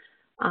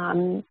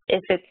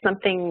 If it's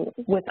something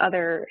with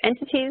other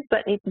entities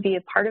that need to be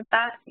a part of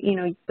that,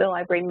 the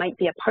library might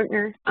be a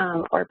partner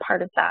or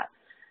part of that.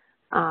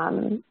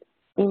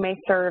 You may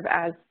serve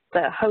as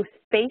the host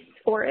space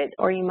for it,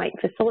 or you might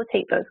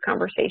facilitate those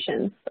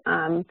conversations.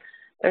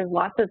 There's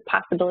lots of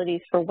possibilities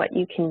for what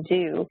you can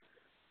do.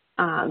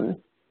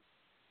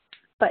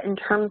 But in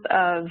terms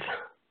of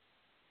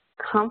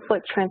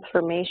conflict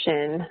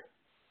transformation,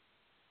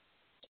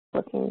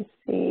 looking to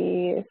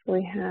see if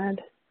we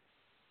had,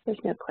 there's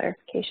no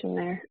clarification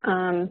there.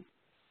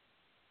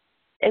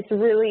 It's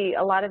really,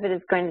 a lot of it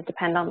is going to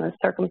depend on the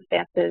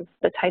circumstances,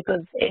 the type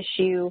of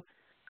issue,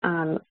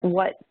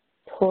 what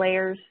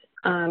players,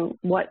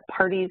 what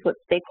parties, what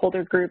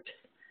stakeholder groups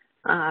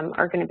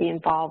are going to be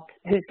involved,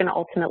 who's going to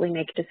ultimately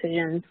make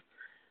decisions,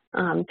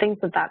 things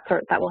of that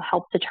sort that will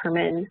help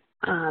determine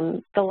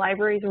the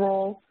library's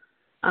role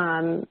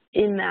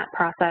in that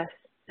process,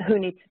 who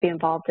needs to be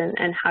involved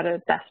and how to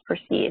best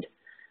proceed.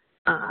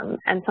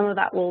 And some of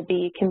that will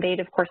be conveyed,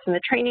 of course, in the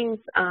trainings.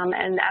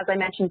 And as I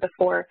mentioned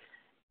before,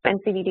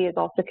 NCDD is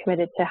also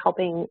committed to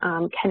helping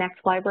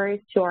connect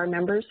libraries to our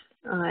members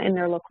in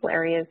their local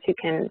areas who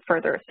can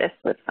further assist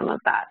with some of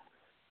that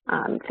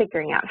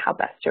figuring out how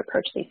best to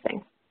approach these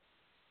things.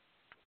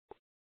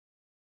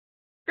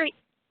 Great.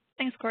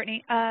 Thanks,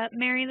 Courtney.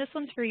 Mary, this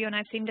one's for you, and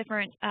I've seen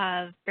different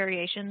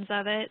variations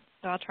of it,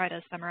 so I'll try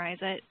to summarize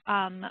it.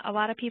 A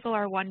lot of people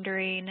are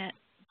wondering,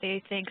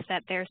 they think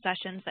that their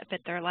sessions that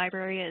fit their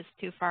library is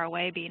too far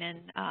away, being in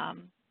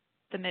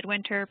the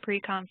midwinter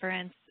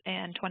pre-conference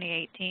and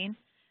 2018.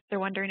 They're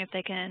wondering if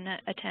they can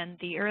attend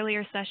the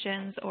earlier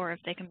sessions or if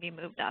they can be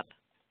moved up.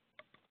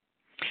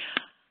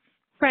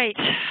 Right.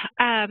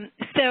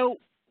 So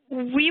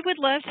we would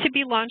love to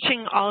be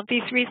launching all of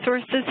these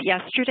resources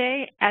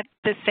yesterday at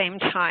the same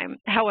time.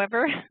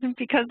 However,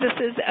 because this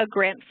is a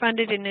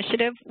grant-funded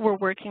initiative, we're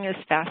working as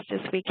fast as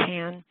we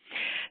can.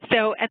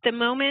 So at the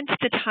moment,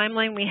 the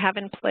timeline we have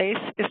in place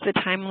is the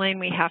timeline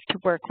we have to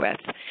work with.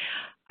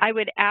 I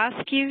would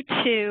ask you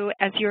to,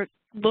 as you're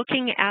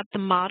looking at the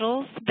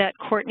models that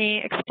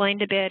Courtney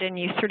explained a bit and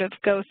you sort of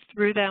go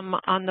through them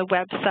on the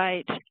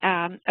website,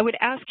 I would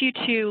ask you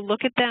to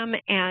look at them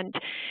and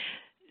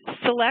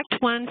select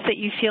ones that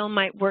you feel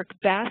might work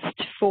best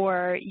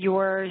for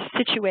your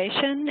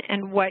situation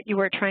and what you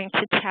are trying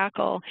to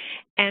tackle,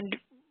 and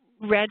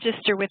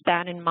register with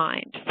that in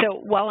mind.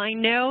 So while I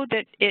know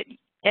that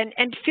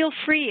and feel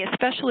free,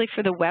 especially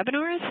for the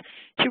webinars,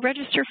 to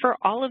register for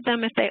all of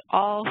them if they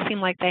all seem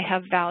like they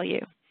have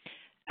value.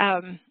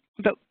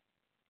 But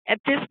at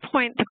this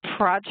point, the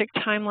project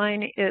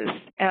timeline is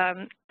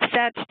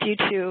set due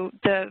to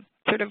the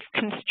sort of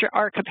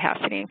our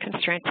capacity and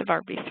constraints of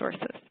our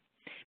resources.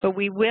 But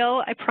we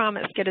will, I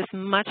promise, get as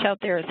much out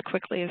there as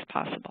quickly as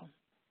possible.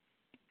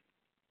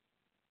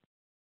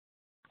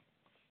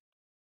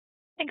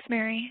 Thanks,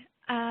 Mary.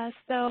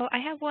 So I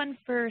have one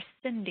for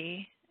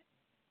Cindy.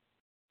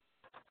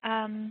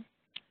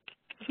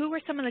 Who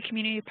were some of the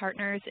community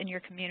partners in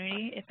your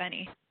community, if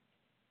any?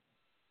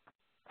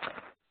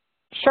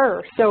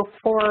 Sure. So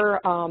for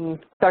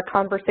the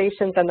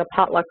conversations and the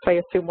potlucks,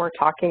 I assume we're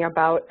talking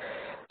about.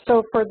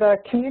 So for the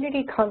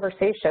community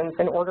conversations,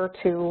 in order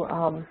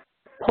to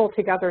pull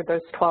together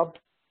those 12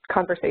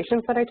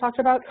 conversations that I talked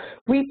about,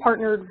 we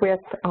partnered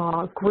with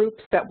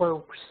groups that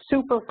were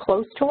super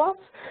close to us.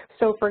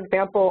 So for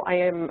example, I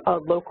am a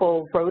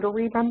local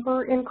Rotary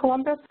member in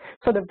Columbus.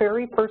 So the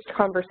very first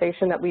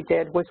conversation that we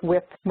did was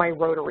with my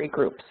Rotary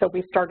group. So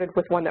we started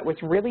with one that was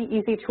really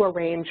easy to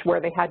arrange, where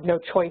they had no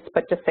choice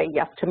but to say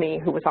yes to me,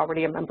 who was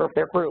already a member of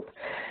their group.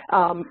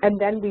 And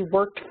then we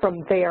worked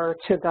from there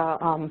to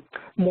the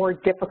more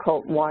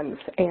difficult ones,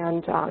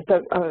 and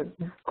the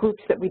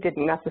groups that we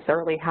didn't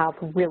necessarily have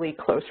really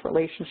close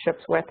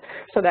relationships with.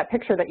 So that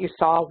picture that you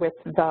saw with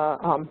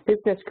the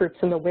business groups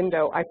in the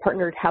window, I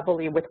partnered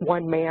heavily with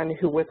one man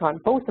who was on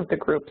both of the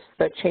groups,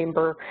 the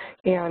chamber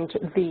and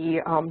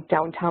the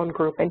downtown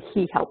group, and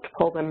he helped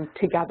pull them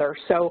together.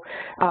 So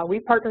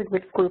we partnered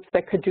with groups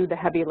that could do the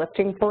heavy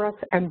lifting for us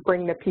and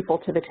bring the people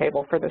to the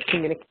table for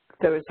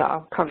those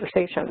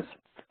conversations.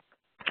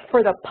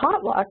 For the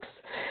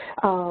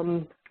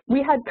potlucks,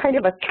 we had kind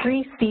of a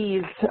 3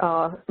 C's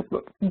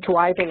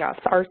driving us.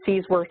 Our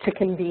C's were to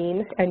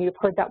convene, and you've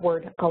heard that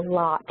word a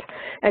lot,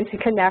 and to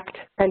connect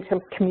and to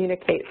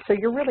communicate. So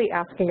you're really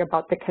asking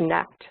about the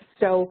connect.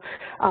 So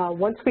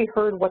once we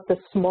heard what the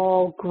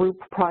small group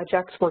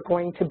projects were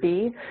going to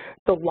be,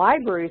 the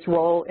library's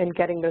role in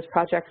getting those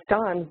projects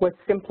done was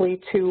simply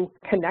to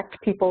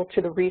connect people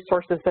to the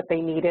resources that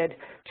they needed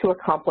to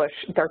accomplish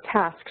their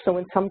task. So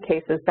in some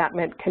cases, that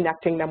meant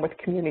connecting them with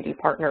community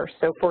partners.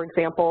 So for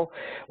example,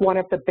 one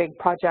of the big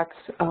projects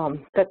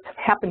that's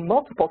happened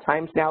multiple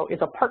times now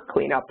is a park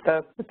cleanup.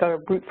 The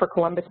Root for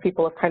Columbus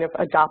people have kind of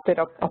adopted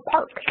a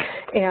park,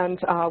 and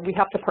we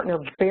have to partner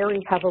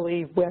very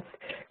heavily with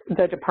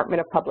the Department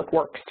of Public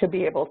Works to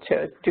be able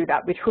to do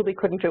that. We truly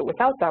couldn't do it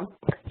without them,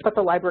 but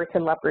the library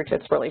can leverage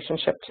its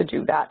relationship to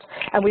do that.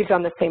 And we've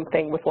done the same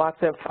thing with lots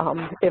of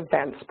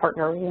events,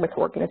 partnering with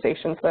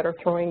organizations that are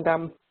throwing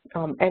them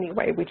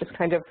anyway. We just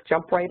kind of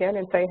jump right in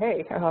and say,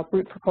 hey,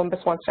 Root for Columbus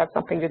wants to have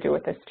something to do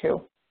with this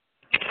too.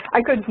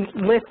 I could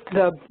list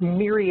the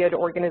myriad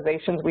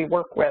organizations we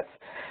work with,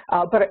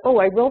 but I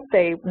will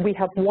say we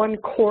have one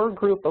core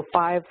group of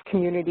 5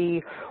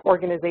 community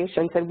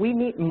organizations, and we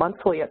meet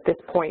monthly at this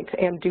point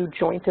and do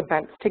joint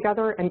events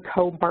together and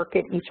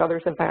co-market each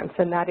other's events,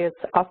 and that is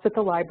us at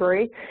the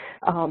library,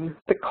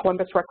 the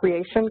Columbus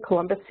Recreation,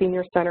 Columbus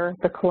Senior Center,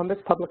 the Columbus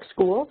Public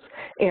Schools,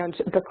 and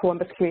the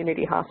Columbus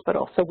Community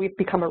Hospital. So we've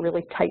become a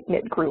really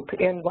tight-knit group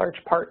in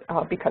large part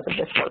because of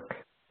this work.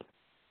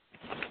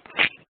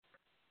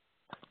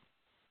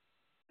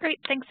 Great,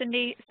 thanks,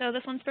 Cindy. So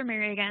this one's for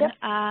Mary again.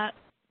 Yep.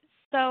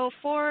 So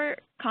for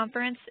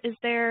conference, is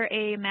there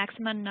a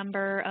maximum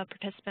number of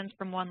participants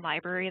from one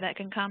library that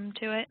can come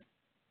to it?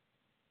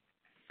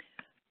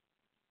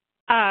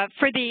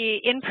 For the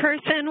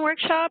in-person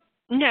workshop,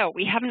 no,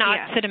 we have not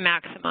set a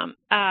maximum.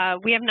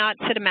 We have not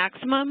set a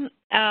maximum.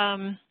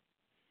 Yeah,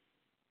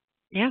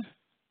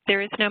 there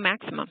is no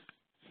maximum.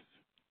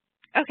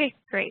 Okay,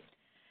 great.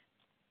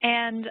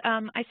 And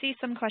I see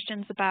some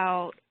questions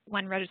about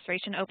when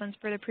registration opens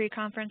for the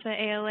pre-conference at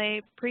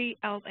ALA.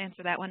 I'll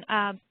answer that one.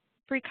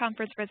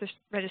 Pre-conference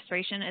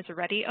registration is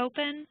already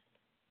open.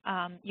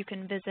 You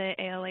can visit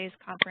ALA's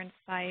conference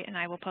site, and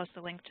I will post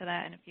a link to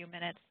that in a few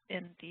minutes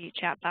in the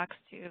chat box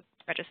to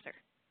register.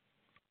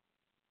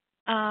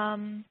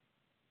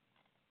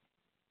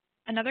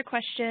 Another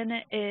question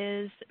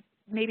is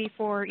maybe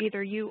for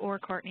either you or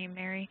Courtney,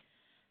 Mary.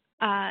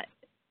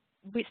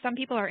 Some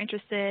people are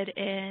interested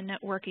in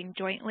working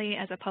jointly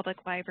as a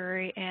public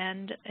library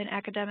and an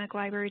academic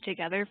library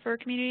together for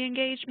community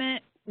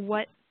engagement.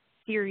 What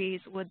series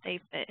would they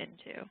fit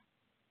into?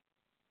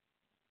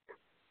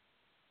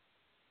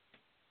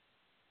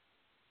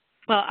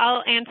 Well,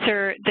 I'll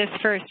answer this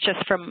first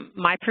just from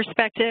my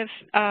perspective.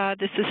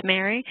 This is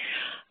Mary.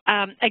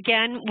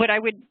 Again, what I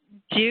would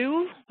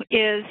do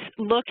is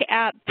look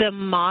at the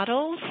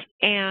models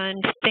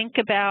and think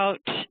about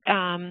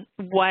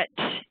what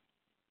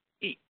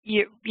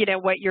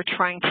what you're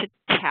trying to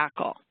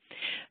tackle,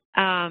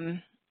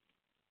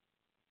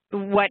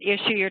 what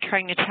issue you're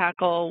trying to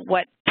tackle,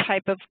 what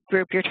type of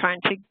group you're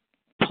trying to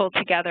pull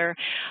together.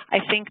 I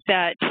think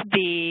that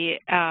the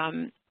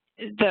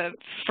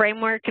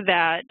framework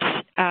that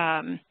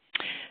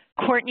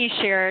Courtney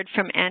shared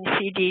from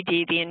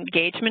NCDD, the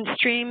engagement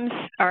streams,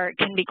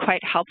 can be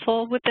quite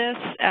helpful with this.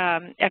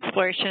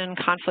 Exploration,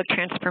 conflict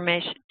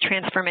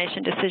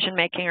transformation,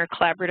 decision-making, or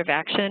collaborative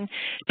action,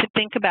 to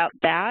think about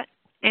that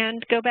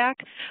and go back.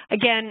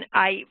 Again,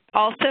 I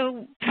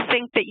also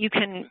think that you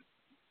can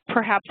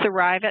perhaps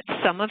arrive at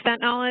some of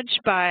that knowledge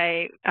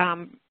by,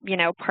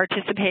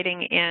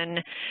 participating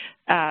in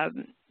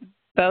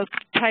both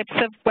types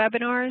of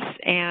webinars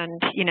and,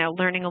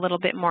 learning a little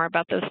bit more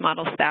about those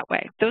models that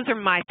way. Those are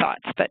my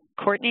thoughts, but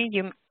Courtney,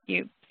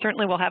 you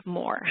certainly will have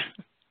more.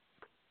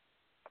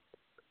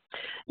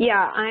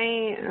 Yeah,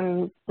 I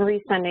am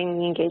resending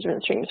the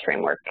engagement streams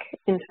framework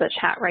into the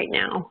chat right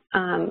now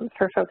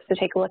for folks to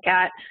take a look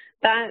at.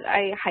 That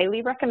I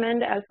highly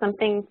recommend as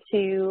something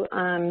to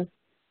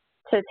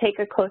take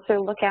a closer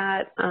look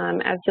at.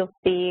 As you'll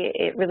see,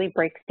 it really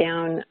breaks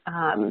down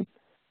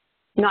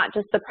not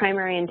just the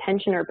primary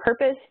intention or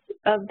purpose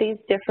of these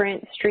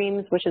different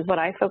streams, which is what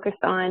I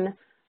focused on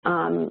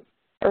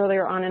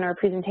earlier on in our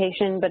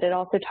presentation, but it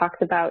also talks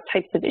about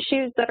types of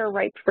issues that are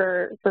ripe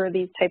for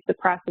these types of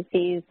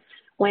processes,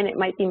 when it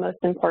might be most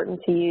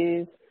important to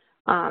use,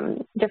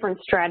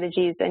 different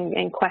strategies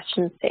and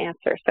questions to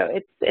answer. So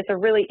it's a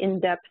really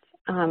in-depth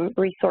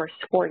resource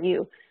for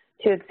you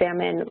to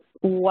examine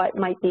what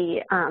might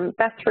be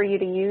best for you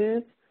to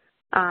use.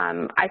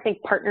 I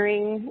think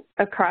partnering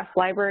across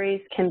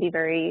libraries can be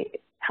very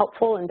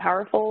helpful and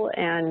powerful,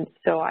 and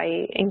so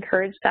I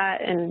encourage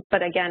that.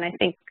 But again, I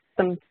think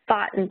some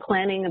thought and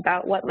planning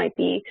about what might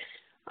be,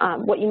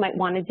 what you might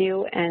want to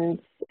do, and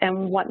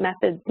what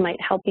methods might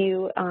help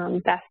you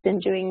best in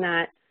doing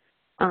that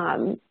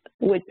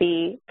would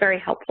be very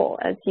helpful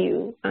as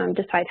you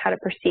decide how to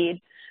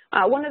proceed.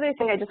 One other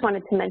thing I just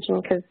wanted to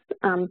mention, because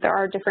there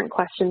are different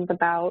questions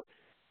about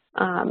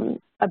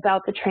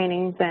the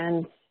trainings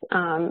and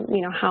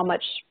how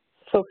much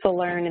folks will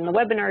learn in the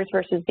webinars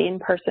versus the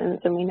in-persons,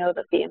 and we know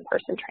that the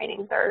in-person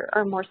trainings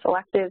are more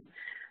selective.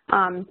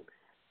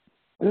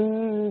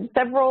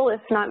 Several,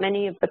 if not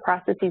many, of the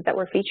processes that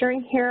we're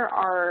featuring here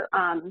are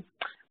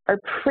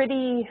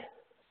pretty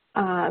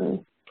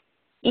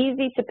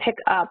easy to pick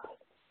up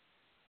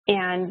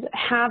and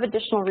have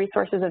additional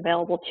resources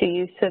available to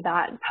you, so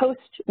that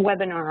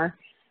post-webinar,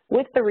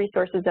 with the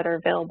resources that are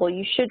available,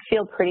 you should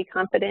feel pretty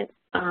confident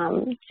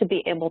to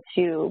be able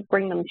to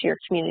bring them to your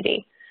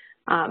community.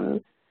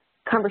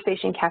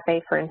 Conversation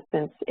Cafe, for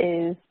instance,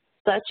 is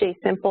such a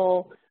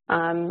simple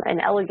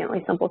and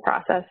elegantly simple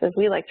process, as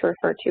we like to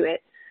refer to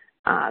it,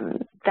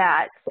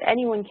 that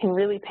anyone can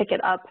really pick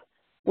it up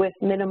with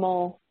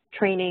minimal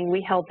training.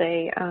 We held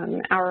a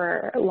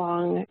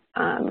hour-long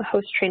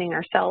host training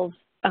ourselves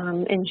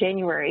in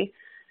January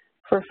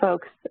for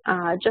folks,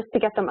 just to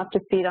get them up to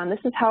speed on this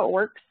is how it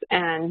works,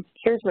 and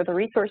here's where the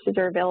resources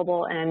are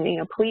available,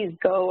 and please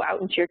go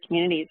out into your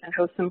communities and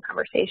host some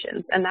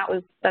conversations. And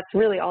that's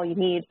really all you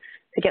need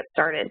to get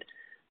started.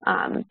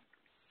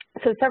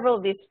 So several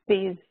of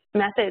these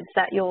methods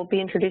that you'll be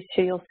introduced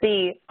to, you'll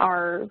see,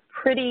 are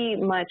pretty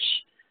much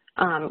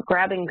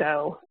grab and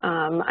go.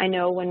 I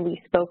know when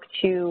we spoke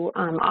to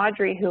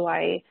Audrey, who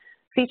I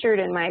featured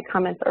in my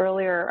comments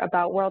earlier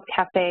about World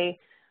Cafe,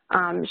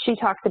 she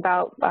talked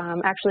about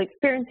actually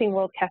experiencing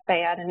World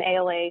Cafe at an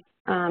ALA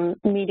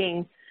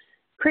meeting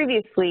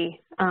previously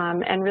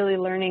and really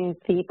learning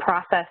the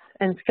process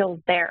and skills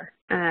there.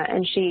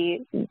 And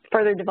she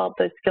further developed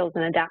those skills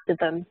and adapted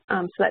them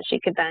so that she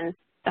could then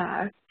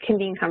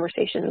convene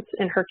conversations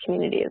in her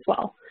community as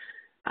well.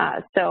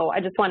 So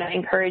I just want to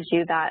encourage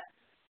you that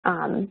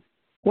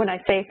when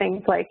I say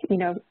things like,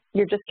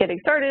 you're just getting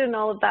started and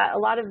all of that, a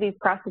lot of these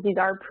processes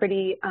are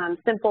pretty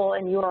simple,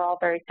 and you are all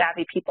very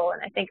savvy people,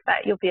 and I think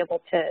that you'll be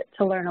able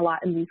to learn a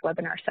lot in these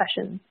webinar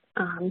sessions.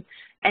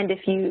 And if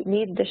you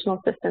need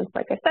additional assistance,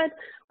 like I said,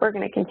 we're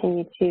going to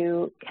continue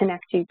to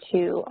connect you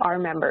to our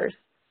members.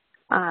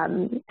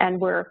 And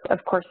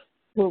of course,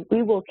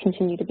 we will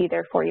continue to be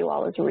there for you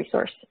all as a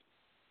resource.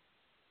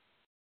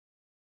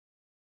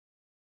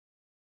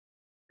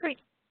 Great.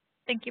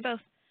 Thank you both.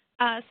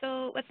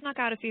 So let's knock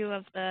out a few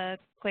of the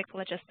quick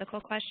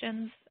logistical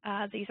questions.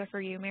 These are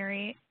for you,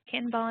 Mary.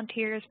 Can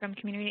volunteers from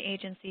community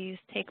agencies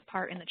take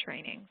part in the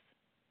trainings?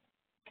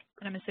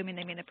 And I'm assuming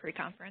they mean the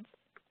pre-conference.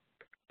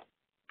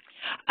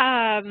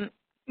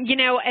 You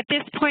know, at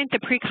this point, the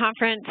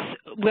pre-conference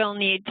will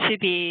need to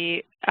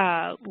be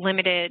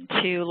limited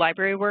to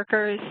library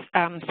workers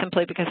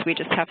simply because we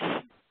just have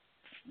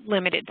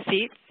limited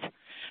seats.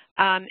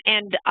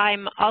 And I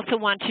also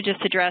want to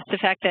just address the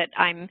fact that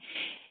I'm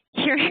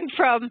hearing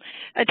from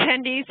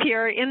attendees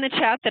here in the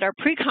chat that our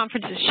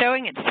pre-conference is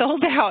showing it's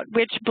sold out,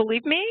 which,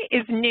 believe me,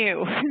 is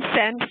new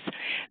since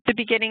the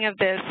beginning of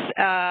this,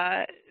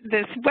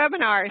 this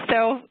webinar.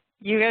 So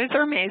you guys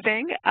are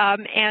amazing.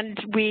 And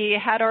we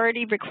had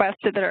already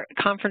requested that our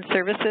conference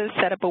services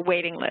set up a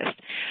waiting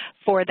list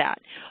for that.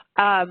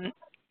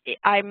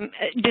 I'm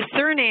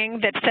discerning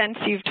that since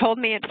you've told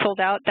me it's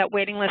sold out, that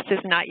waiting list is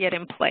not yet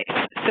in place.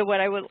 So what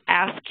I will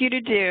ask you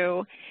to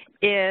do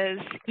is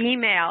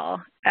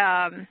email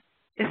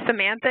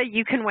Samantha.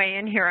 You can weigh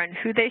in here on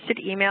who they should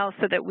email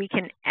so that we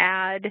can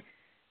add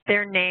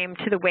their name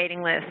to the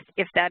waiting list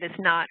if that is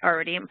not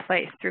already in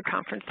place through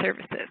conference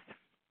services.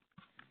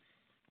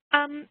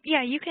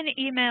 Yeah, you can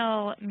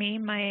email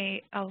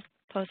me. I'll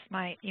post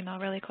my email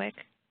really quick.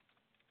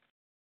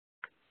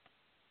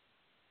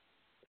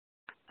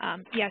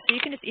 Yeah, so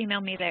you can just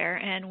email me there,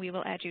 and we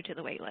will add you to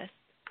the wait list.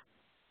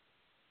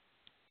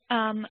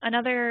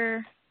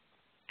 Another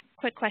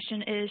quick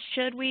question is,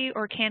 should we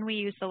or can we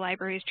use the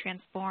library's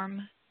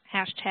Transform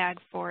hashtag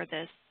for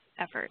this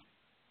effort?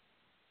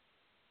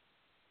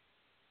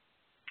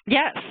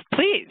 Yes,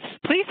 please.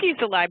 Please use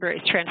the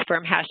library's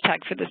Transform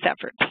hashtag for this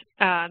effort.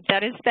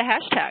 That is the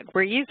hashtag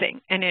we're using,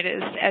 and it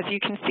is, as you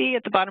can see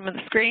at the bottom of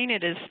the screen,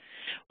 it is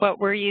what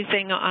we're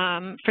using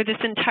for this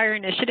entire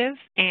initiative,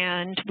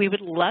 and we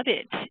would love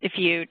it if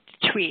you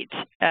tweet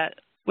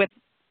with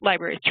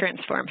library's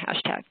Transform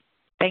hashtag.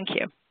 Thank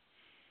you.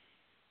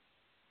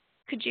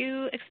 Could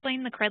you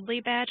explain the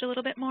Credly badge a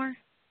little bit more?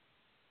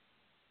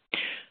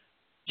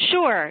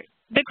 Sure.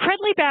 The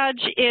Credly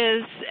badge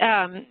is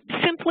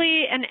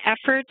simply an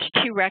effort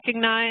to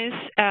recognize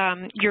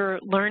your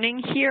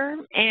learning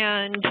here,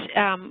 and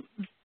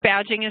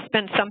badging has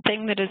been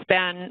something that has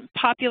been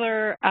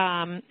popular,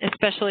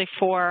 especially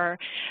for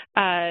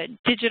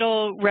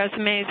digital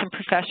resumes and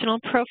professional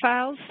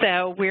profiles.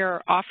 So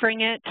we're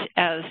offering it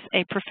as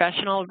a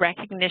professional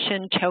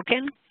recognition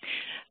token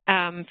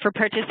for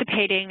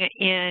participating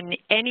in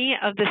any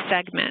of the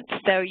segments.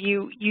 So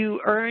you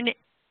earn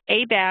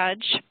a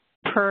badge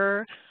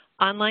per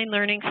online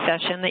learning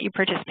session that you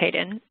participate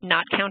in,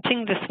 not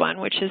counting this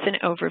one, which is an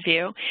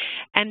overview.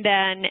 And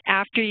then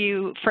after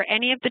for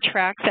any of the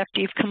tracks,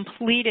 after you've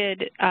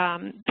completed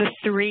the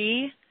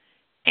 3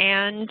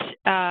 and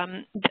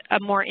a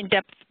more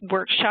in-depth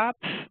workshop,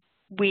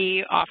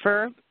 we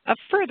offer a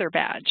further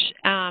badge.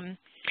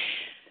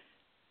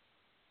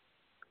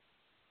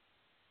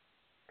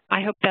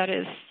 I hope that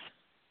is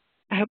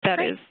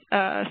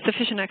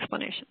sufficient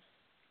explanation.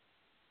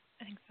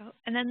 I think so.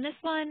 And then this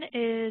one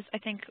is, I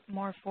think,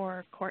 more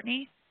for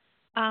Courtney.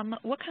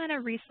 What kind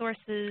of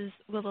resources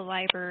will the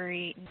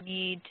library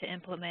need to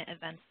implement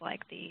events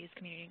like these,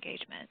 community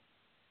engagement?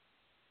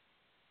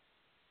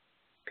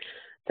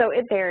 So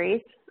it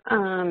varies,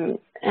 and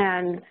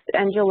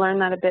you'll learn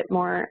that a bit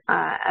more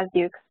as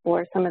you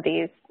explore some of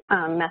these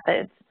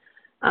methods.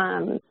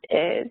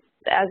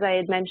 As I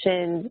had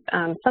mentioned,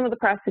 some of the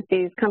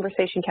processes,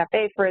 Conversation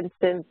Cafe, for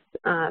instance,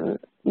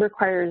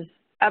 requires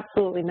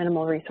absolutely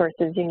minimal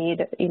resources. You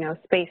need,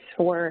 space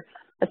for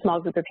a small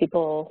group of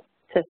people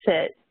to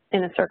sit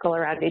in a circle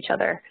around each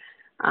other,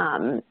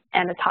 and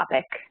a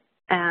topic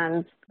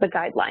and the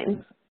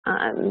guidelines.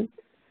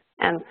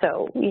 And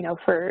so,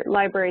 for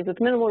libraries with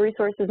minimal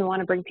resources and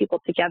want to bring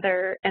people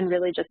together and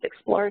really just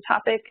explore a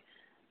topic,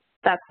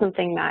 that's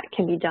something that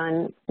can be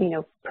done,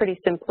 pretty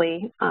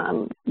simply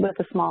with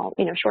a small,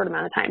 short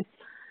amount of time.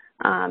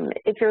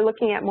 If you're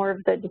looking at more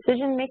of the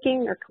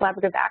decision-making or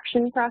collaborative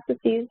action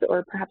processes,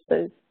 or perhaps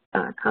those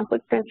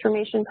conflict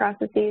transformation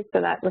processes,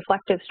 so that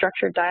reflective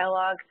structured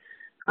dialogue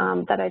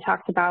that I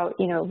talked about,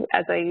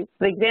 the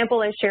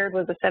example I shared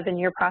was a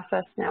 7-year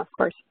process. Now, of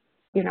course,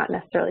 you're not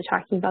necessarily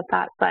talking about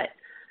that, but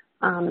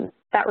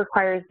that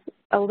requires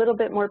a little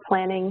bit more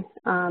planning.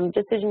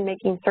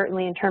 Decision-making,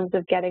 certainly in terms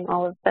of getting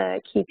all of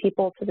the key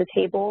people to the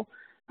table,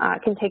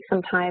 can take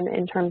some time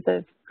in terms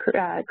of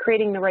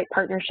creating the right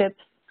partnerships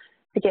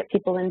to get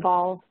people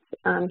involved,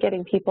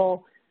 getting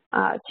people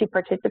to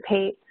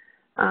participate.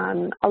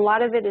 A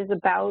lot of it is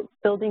about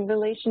building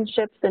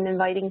relationships and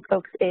inviting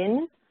folks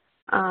in.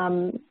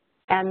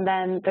 And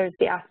then there's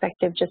the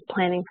aspect of just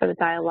planning for the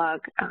dialogue,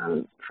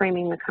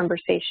 framing the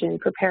conversation,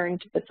 preparing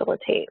to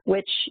facilitate,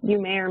 which you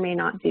may or may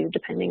not do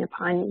depending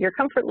upon your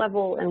comfort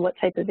level and what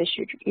type of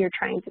issue you're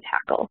trying to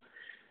tackle.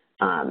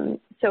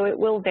 So it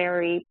will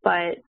vary,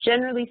 but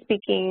generally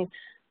speaking,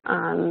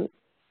 some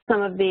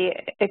of the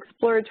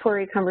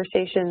exploratory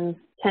conversations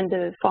tend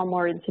to fall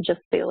more into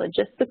just the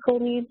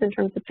logistical needs in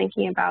terms of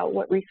thinking about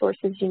what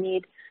resources you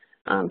need.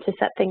 to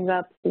set things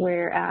up,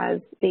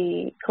 whereas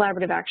the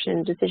collaborative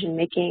action,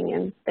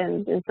 decision-making,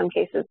 and in some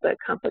cases the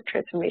conflict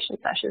transformation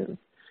sessions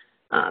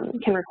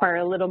can require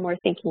a little more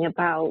thinking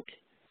about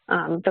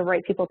the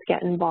right people to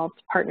get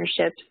involved,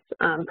 partnerships,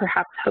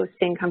 perhaps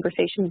hosting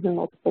conversations in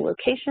multiple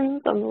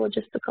locations on the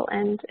logistical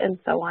end, and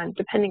so on,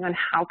 depending on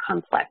how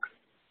complex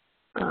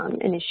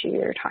an issue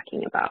you're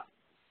talking about.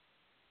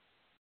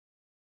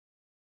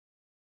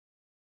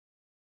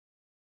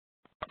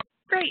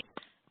 Great.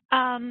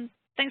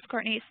 Thanks,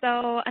 Courtney.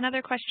 So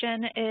another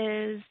question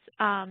is,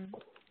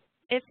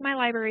 if my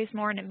library is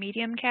more in a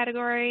medium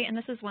category, and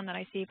this is one that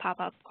I see pop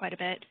up quite a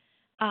bit,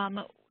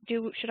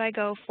 should I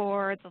go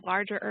for the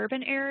larger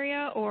urban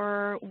area,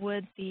 or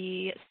would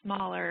the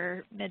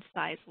smaller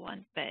mid-sized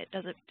one fit?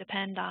 Does it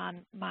depend on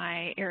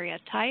my area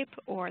type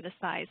or the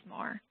size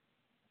more?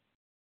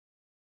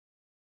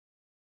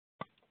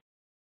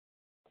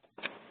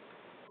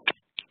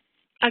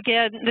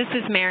 Again, this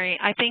is Mary.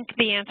 I think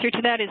the answer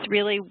to that is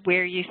really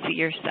where you see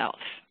yourself.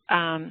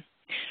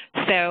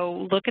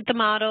 So look at the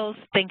models,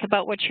 think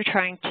about what you're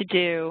trying to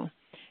do,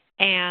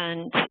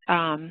 and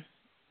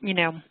you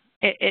know,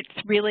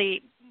 it's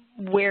really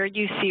where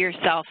you see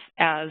yourself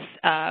as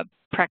a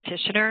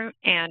practitioner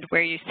and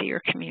where you see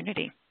your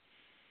community.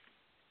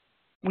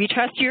 We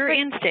trust your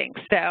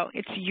instincts, so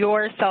it's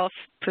your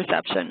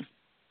self-perception.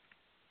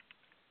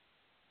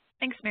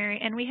 Thanks, Mary.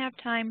 And we have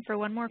time for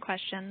one more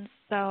question.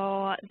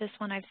 So this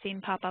one I've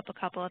seen pop up a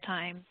couple of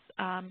times.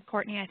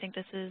 Courtney, I think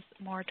this is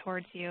more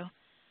towards you.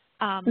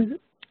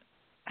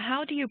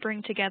 How do you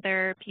bring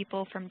together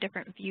people from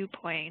different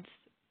viewpoints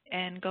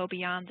and go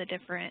beyond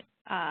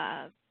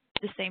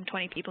the same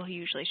 20 people who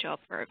usually show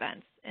up for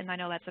events? And I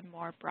know that's a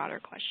more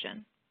broader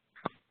question.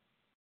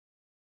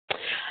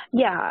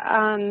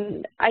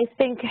 Yeah, I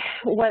think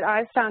what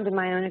I've found in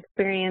my own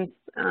experience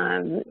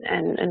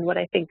and what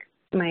I think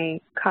my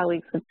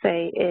colleagues would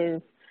say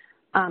is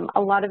a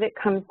lot of it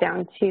comes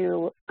down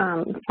to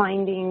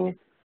finding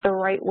the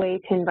right way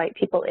to invite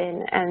people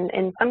in. And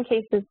in some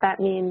cases, that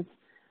means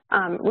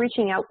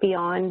reaching out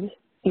beyond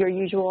your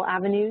usual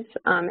avenues.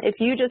 If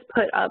you just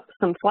put up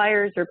some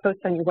flyers or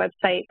posts on your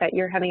website that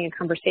you're having a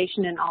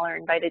conversation and all are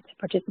invited to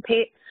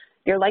participate,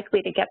 you're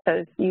likely to get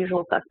those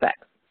usual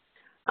suspects.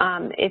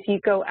 If you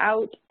go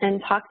out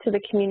and talk to the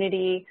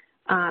community,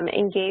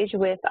 engage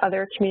with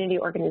other community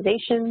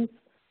organizations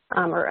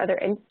or other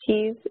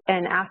entities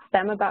and ask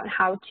them about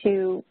how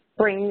to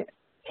bring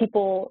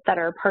people that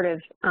are part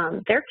of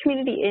their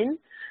community in,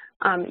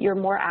 you're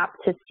more apt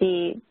to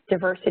see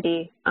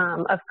diversity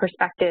of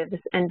perspectives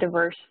and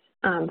diverse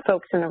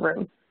folks in the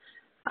room.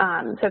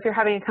 So if you're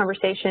having a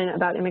conversation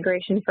about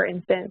immigration, for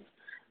instance,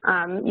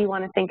 you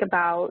want to think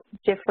about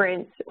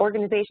different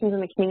organizations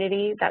in the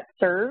community that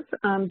serve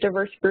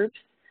diverse groups,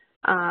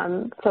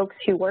 folks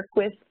who work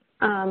with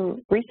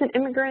recent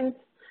immigrants.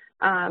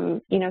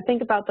 You know,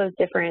 think about those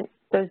different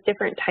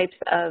types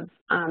of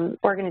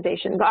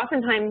organizations.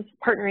 Oftentimes,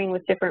 partnering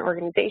with different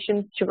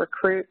organizations to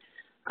recruit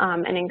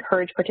and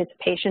encourage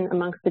participation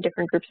amongst the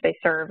different groups they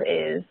serve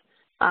is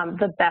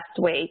the best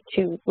way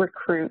to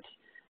recruit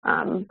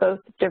both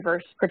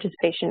diverse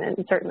participation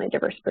and certainly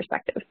diverse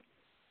perspectives.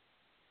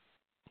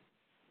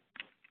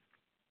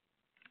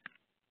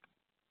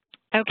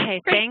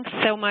 Okay, thanks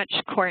so much,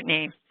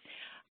 Courtney.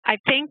 I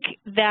think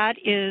that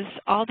is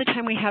all the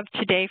time we have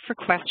today for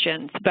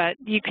questions, but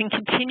you can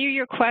continue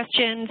your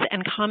questions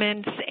and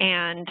comments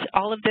and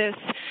all of this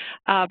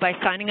by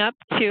signing up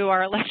to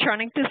our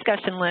electronic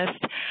discussion list.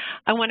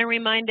 I want to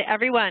remind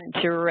everyone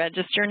to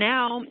register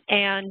now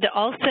and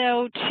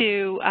also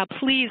to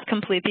please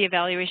complete the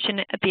evaluation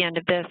at the end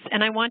of this.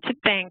 And I want to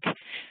thank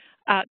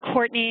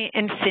Courtney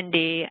and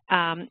Cindy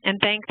and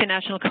thank the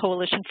National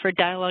Coalition for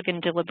Dialogue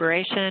and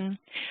Deliberation,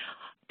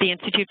 the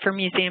Institute for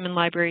Museum and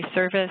Library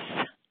Service,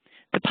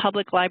 the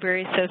Public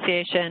Library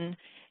Association,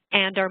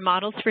 and our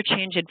Models for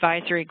Change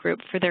Advisory Group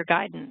for their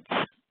guidance.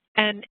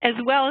 And as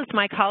well as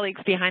my colleagues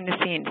behind the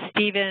scenes,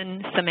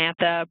 Stephen,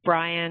 Samantha,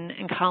 Brian,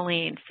 and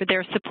Colleen, for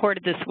their support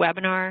of this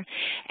webinar,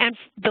 and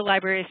the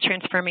Libraries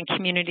Transforming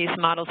Communities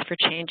Models for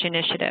Change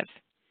initiative.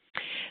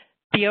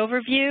 The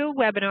overview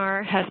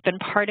webinar has been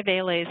part of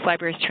ALA's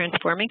Libraries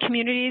Transforming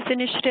Communities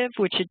initiative,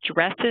 which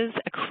addresses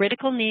a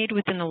critical need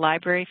within the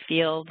library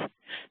field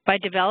by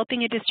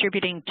developing and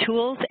distributing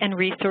tools and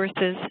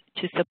resources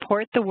to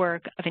support the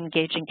work of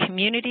engaging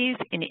communities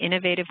in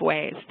innovative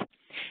ways.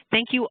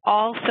 Thank you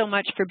all so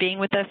much for being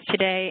with us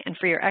today and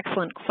for your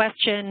excellent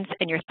questions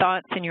and your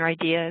thoughts and your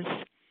ideas.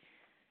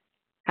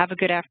 Have a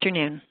good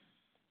afternoon.